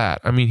hear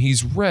that, I mean,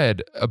 he's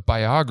read a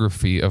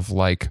biography of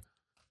like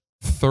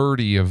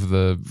 30 of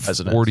the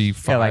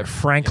 45. Like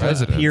Franklin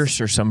presidents. Pierce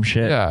or some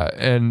shit. Yeah.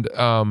 And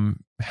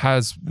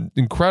has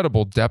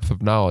incredible depth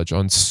of knowledge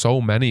on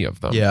so many of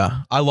them.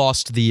 Yeah. I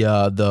lost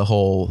the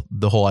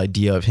whole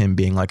idea of him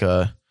being like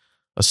a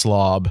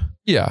slob.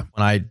 Yeah.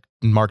 When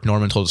Mark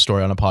Norman told a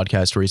story on a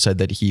podcast where he said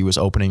that he was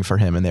opening for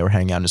him and they were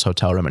hanging out in his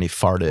hotel room and he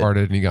farted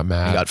and he got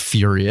mad. He got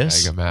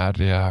furious. Yeah, he got mad.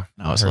 Yeah.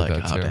 And I was like,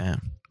 oh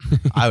damn.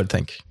 I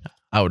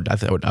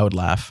would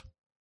laugh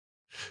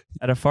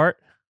at a fart.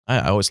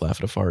 I always laugh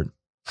at a fart.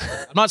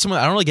 I'm not someone.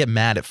 I don't really get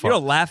mad at farts. You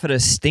don't laugh at a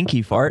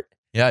stinky fart.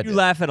 Yeah, you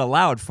laugh at a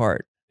loud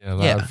fart. Yeah,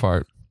 loud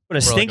fart. But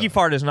a stinky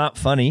fart is not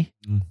funny.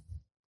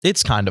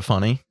 It's kind of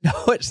funny. No,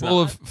 it's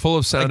not. Full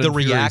of sound. Like the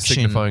reaction,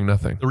 signifying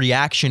nothing. The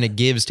reaction it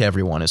gives to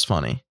everyone is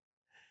funny.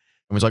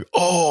 It was like,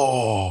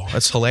 oh,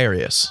 that's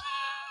hilarious.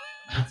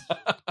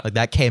 Like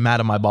that came out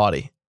of my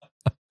body,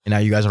 and now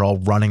you guys are all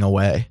running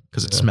away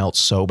because it smelled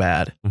so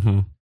bad.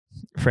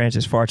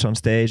 Francis farts on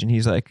stage, and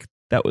he's like,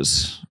 "That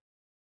was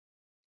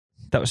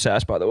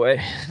Sass, by the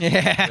way."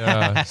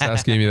 Yeah,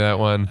 Sass gave me that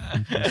one.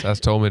 Sass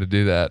told me to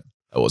do that.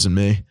 That wasn't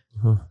me.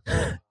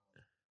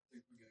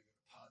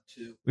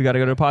 We got to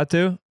go to pod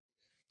 2? All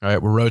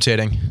right, we're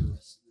rotating.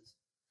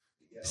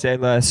 Say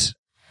less.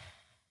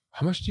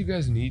 How much do you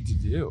guys need to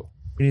do?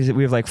 We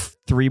have like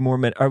 3 more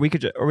minutes. Are we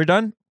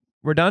done?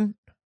 We're done?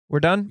 We're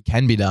done?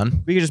 Can be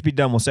done. We could just be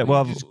done. We'll say,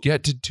 well, just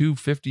get to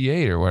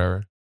 2:58 or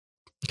whatever.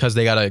 Because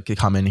they got to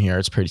come in here.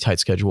 It's a pretty tight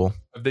schedule.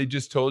 Have they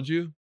just told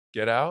you?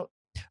 Get Out.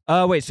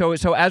 Wait. So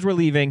as we're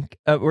leaving,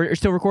 we're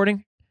still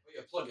recording.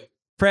 Plug it.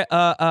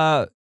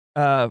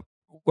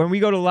 When we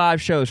go to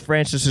live shows,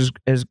 Francis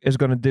is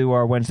going to do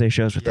our Wednesday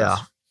shows with us.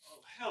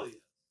 Hell yeah.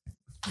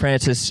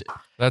 Francis,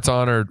 That's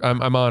honored.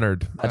 I'm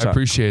honored. I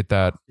appreciate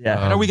that.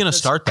 Yeah. When are we going to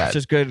start that?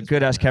 it's just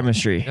good ass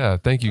chemistry. Yeah,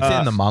 thank you.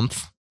 Within the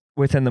month.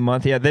 Within the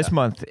month, this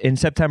month in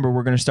September,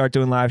 we're going to start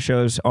doing live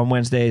shows on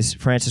Wednesdays.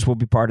 Francis will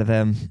be part of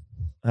them.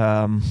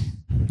 And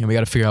we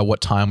got to figure out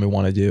what time we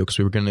want to do because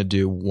we were going to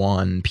do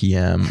 1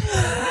 p.m.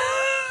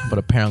 But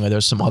apparently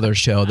there's some other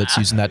show that's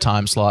using that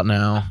time slot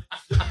now.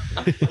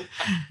 We're going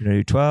to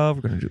do 12.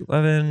 We're going to do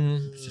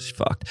 11. It's just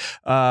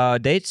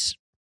fucked. Dates?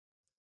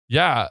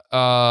 Yeah.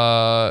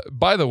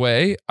 By the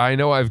way, I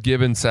know I've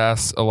given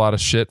Sass a lot of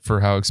shit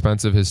for how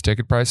expensive his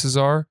ticket prices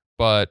are,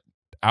 but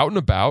Out and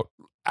About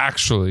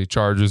actually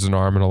charges an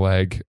arm and a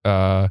leg.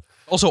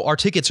 Also, our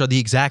tickets are the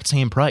exact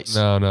same price.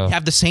 No. We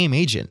have the same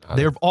agent.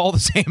 They're all the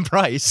same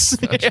price.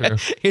 True.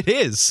 It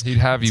is. He'd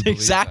have you It's believe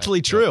exactly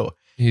that. true.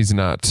 He's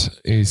not.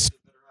 He's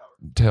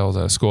tails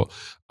out of school.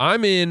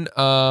 I'm in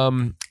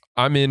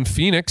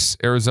Phoenix,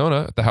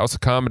 Arizona, at the House of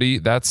Comedy.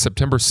 That's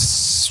September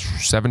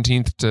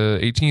 17th to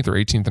 18th or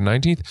 18th and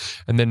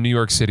 19th. And then New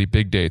York City,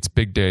 big dates.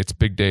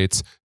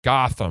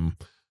 Gotham,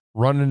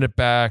 running it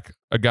back.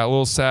 I got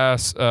Lil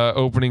Sass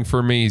opening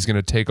for me. He's going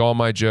to take all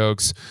my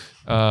jokes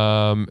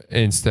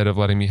instead of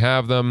letting me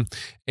have them.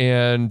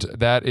 And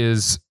that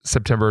is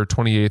September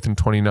 28th and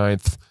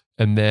 29th.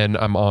 And then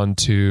I'm on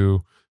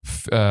to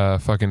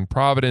fucking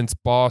Providence,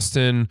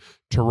 Boston,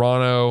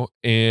 Toronto,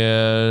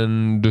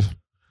 and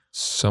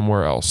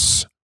somewhere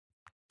else.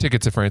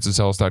 Tickets at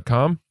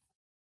francisellis.com.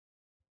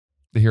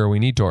 The Hero We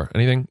Need tour.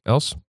 Anything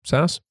else,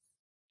 Sass?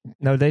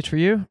 No dates for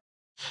you?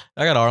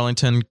 I got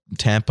Arlington,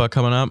 Tampa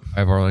coming up. I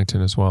have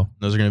Arlington as well.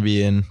 Those are going to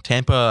be in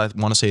Tampa. I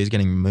want to say is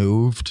getting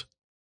moved.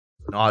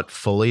 Not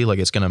fully, like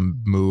it's going to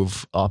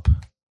move up.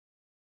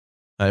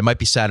 It might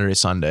be Saturday,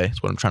 Sunday.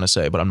 That's what I'm trying to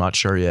say, but I'm not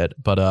sure yet.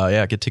 But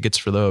yeah, get tickets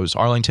for those.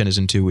 Arlington is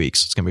in 2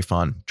 weeks. It's going to be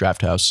fun.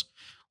 Draft House.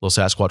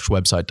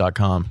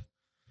 LilSasquatchWebsite.com.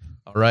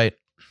 All right.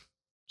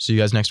 See you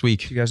guys next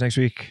week. See you guys next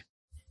week.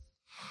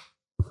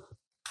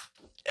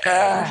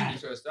 I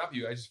was trying to stop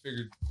you. I just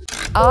figured.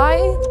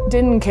 I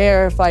didn't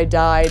care if I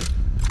died.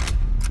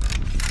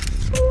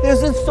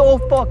 This is so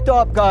fucked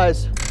up,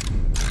 guys.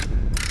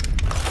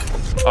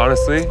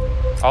 Honestly,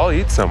 I'll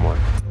eat someone.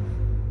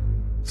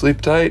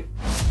 Sleep tight.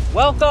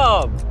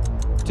 Welcome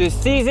to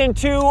season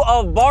 2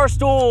 of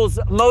Barstool's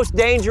most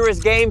dangerous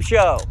game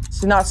show.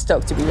 She's not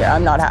stoked to be here.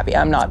 I'm not happy.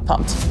 I'm not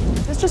pumped.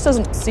 This just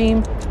doesn't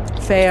seem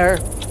fair.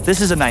 This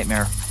is a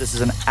nightmare. This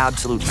is an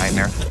absolute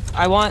nightmare.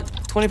 I want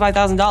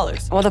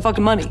 $25,000. I want the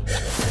fucking money.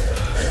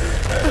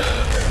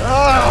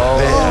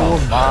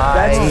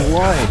 That's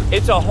one.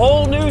 It's a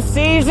whole new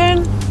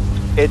season.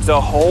 It's a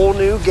whole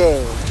new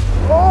game.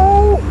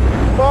 Oh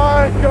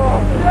my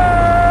God.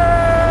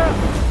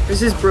 Yeah! This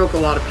has broke a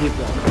lot of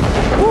people.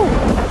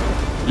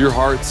 Your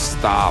heart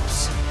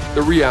stops.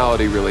 The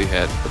reality really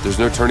hit, but there's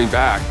no turning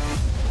back.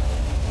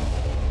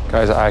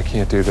 Guys, I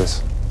can't do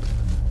this.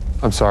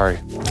 I'm sorry.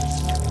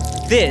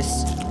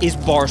 This is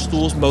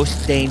Barstool's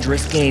most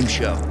dangerous game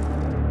show.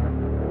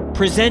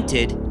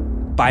 Presented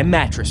by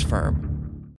Mattress Firm.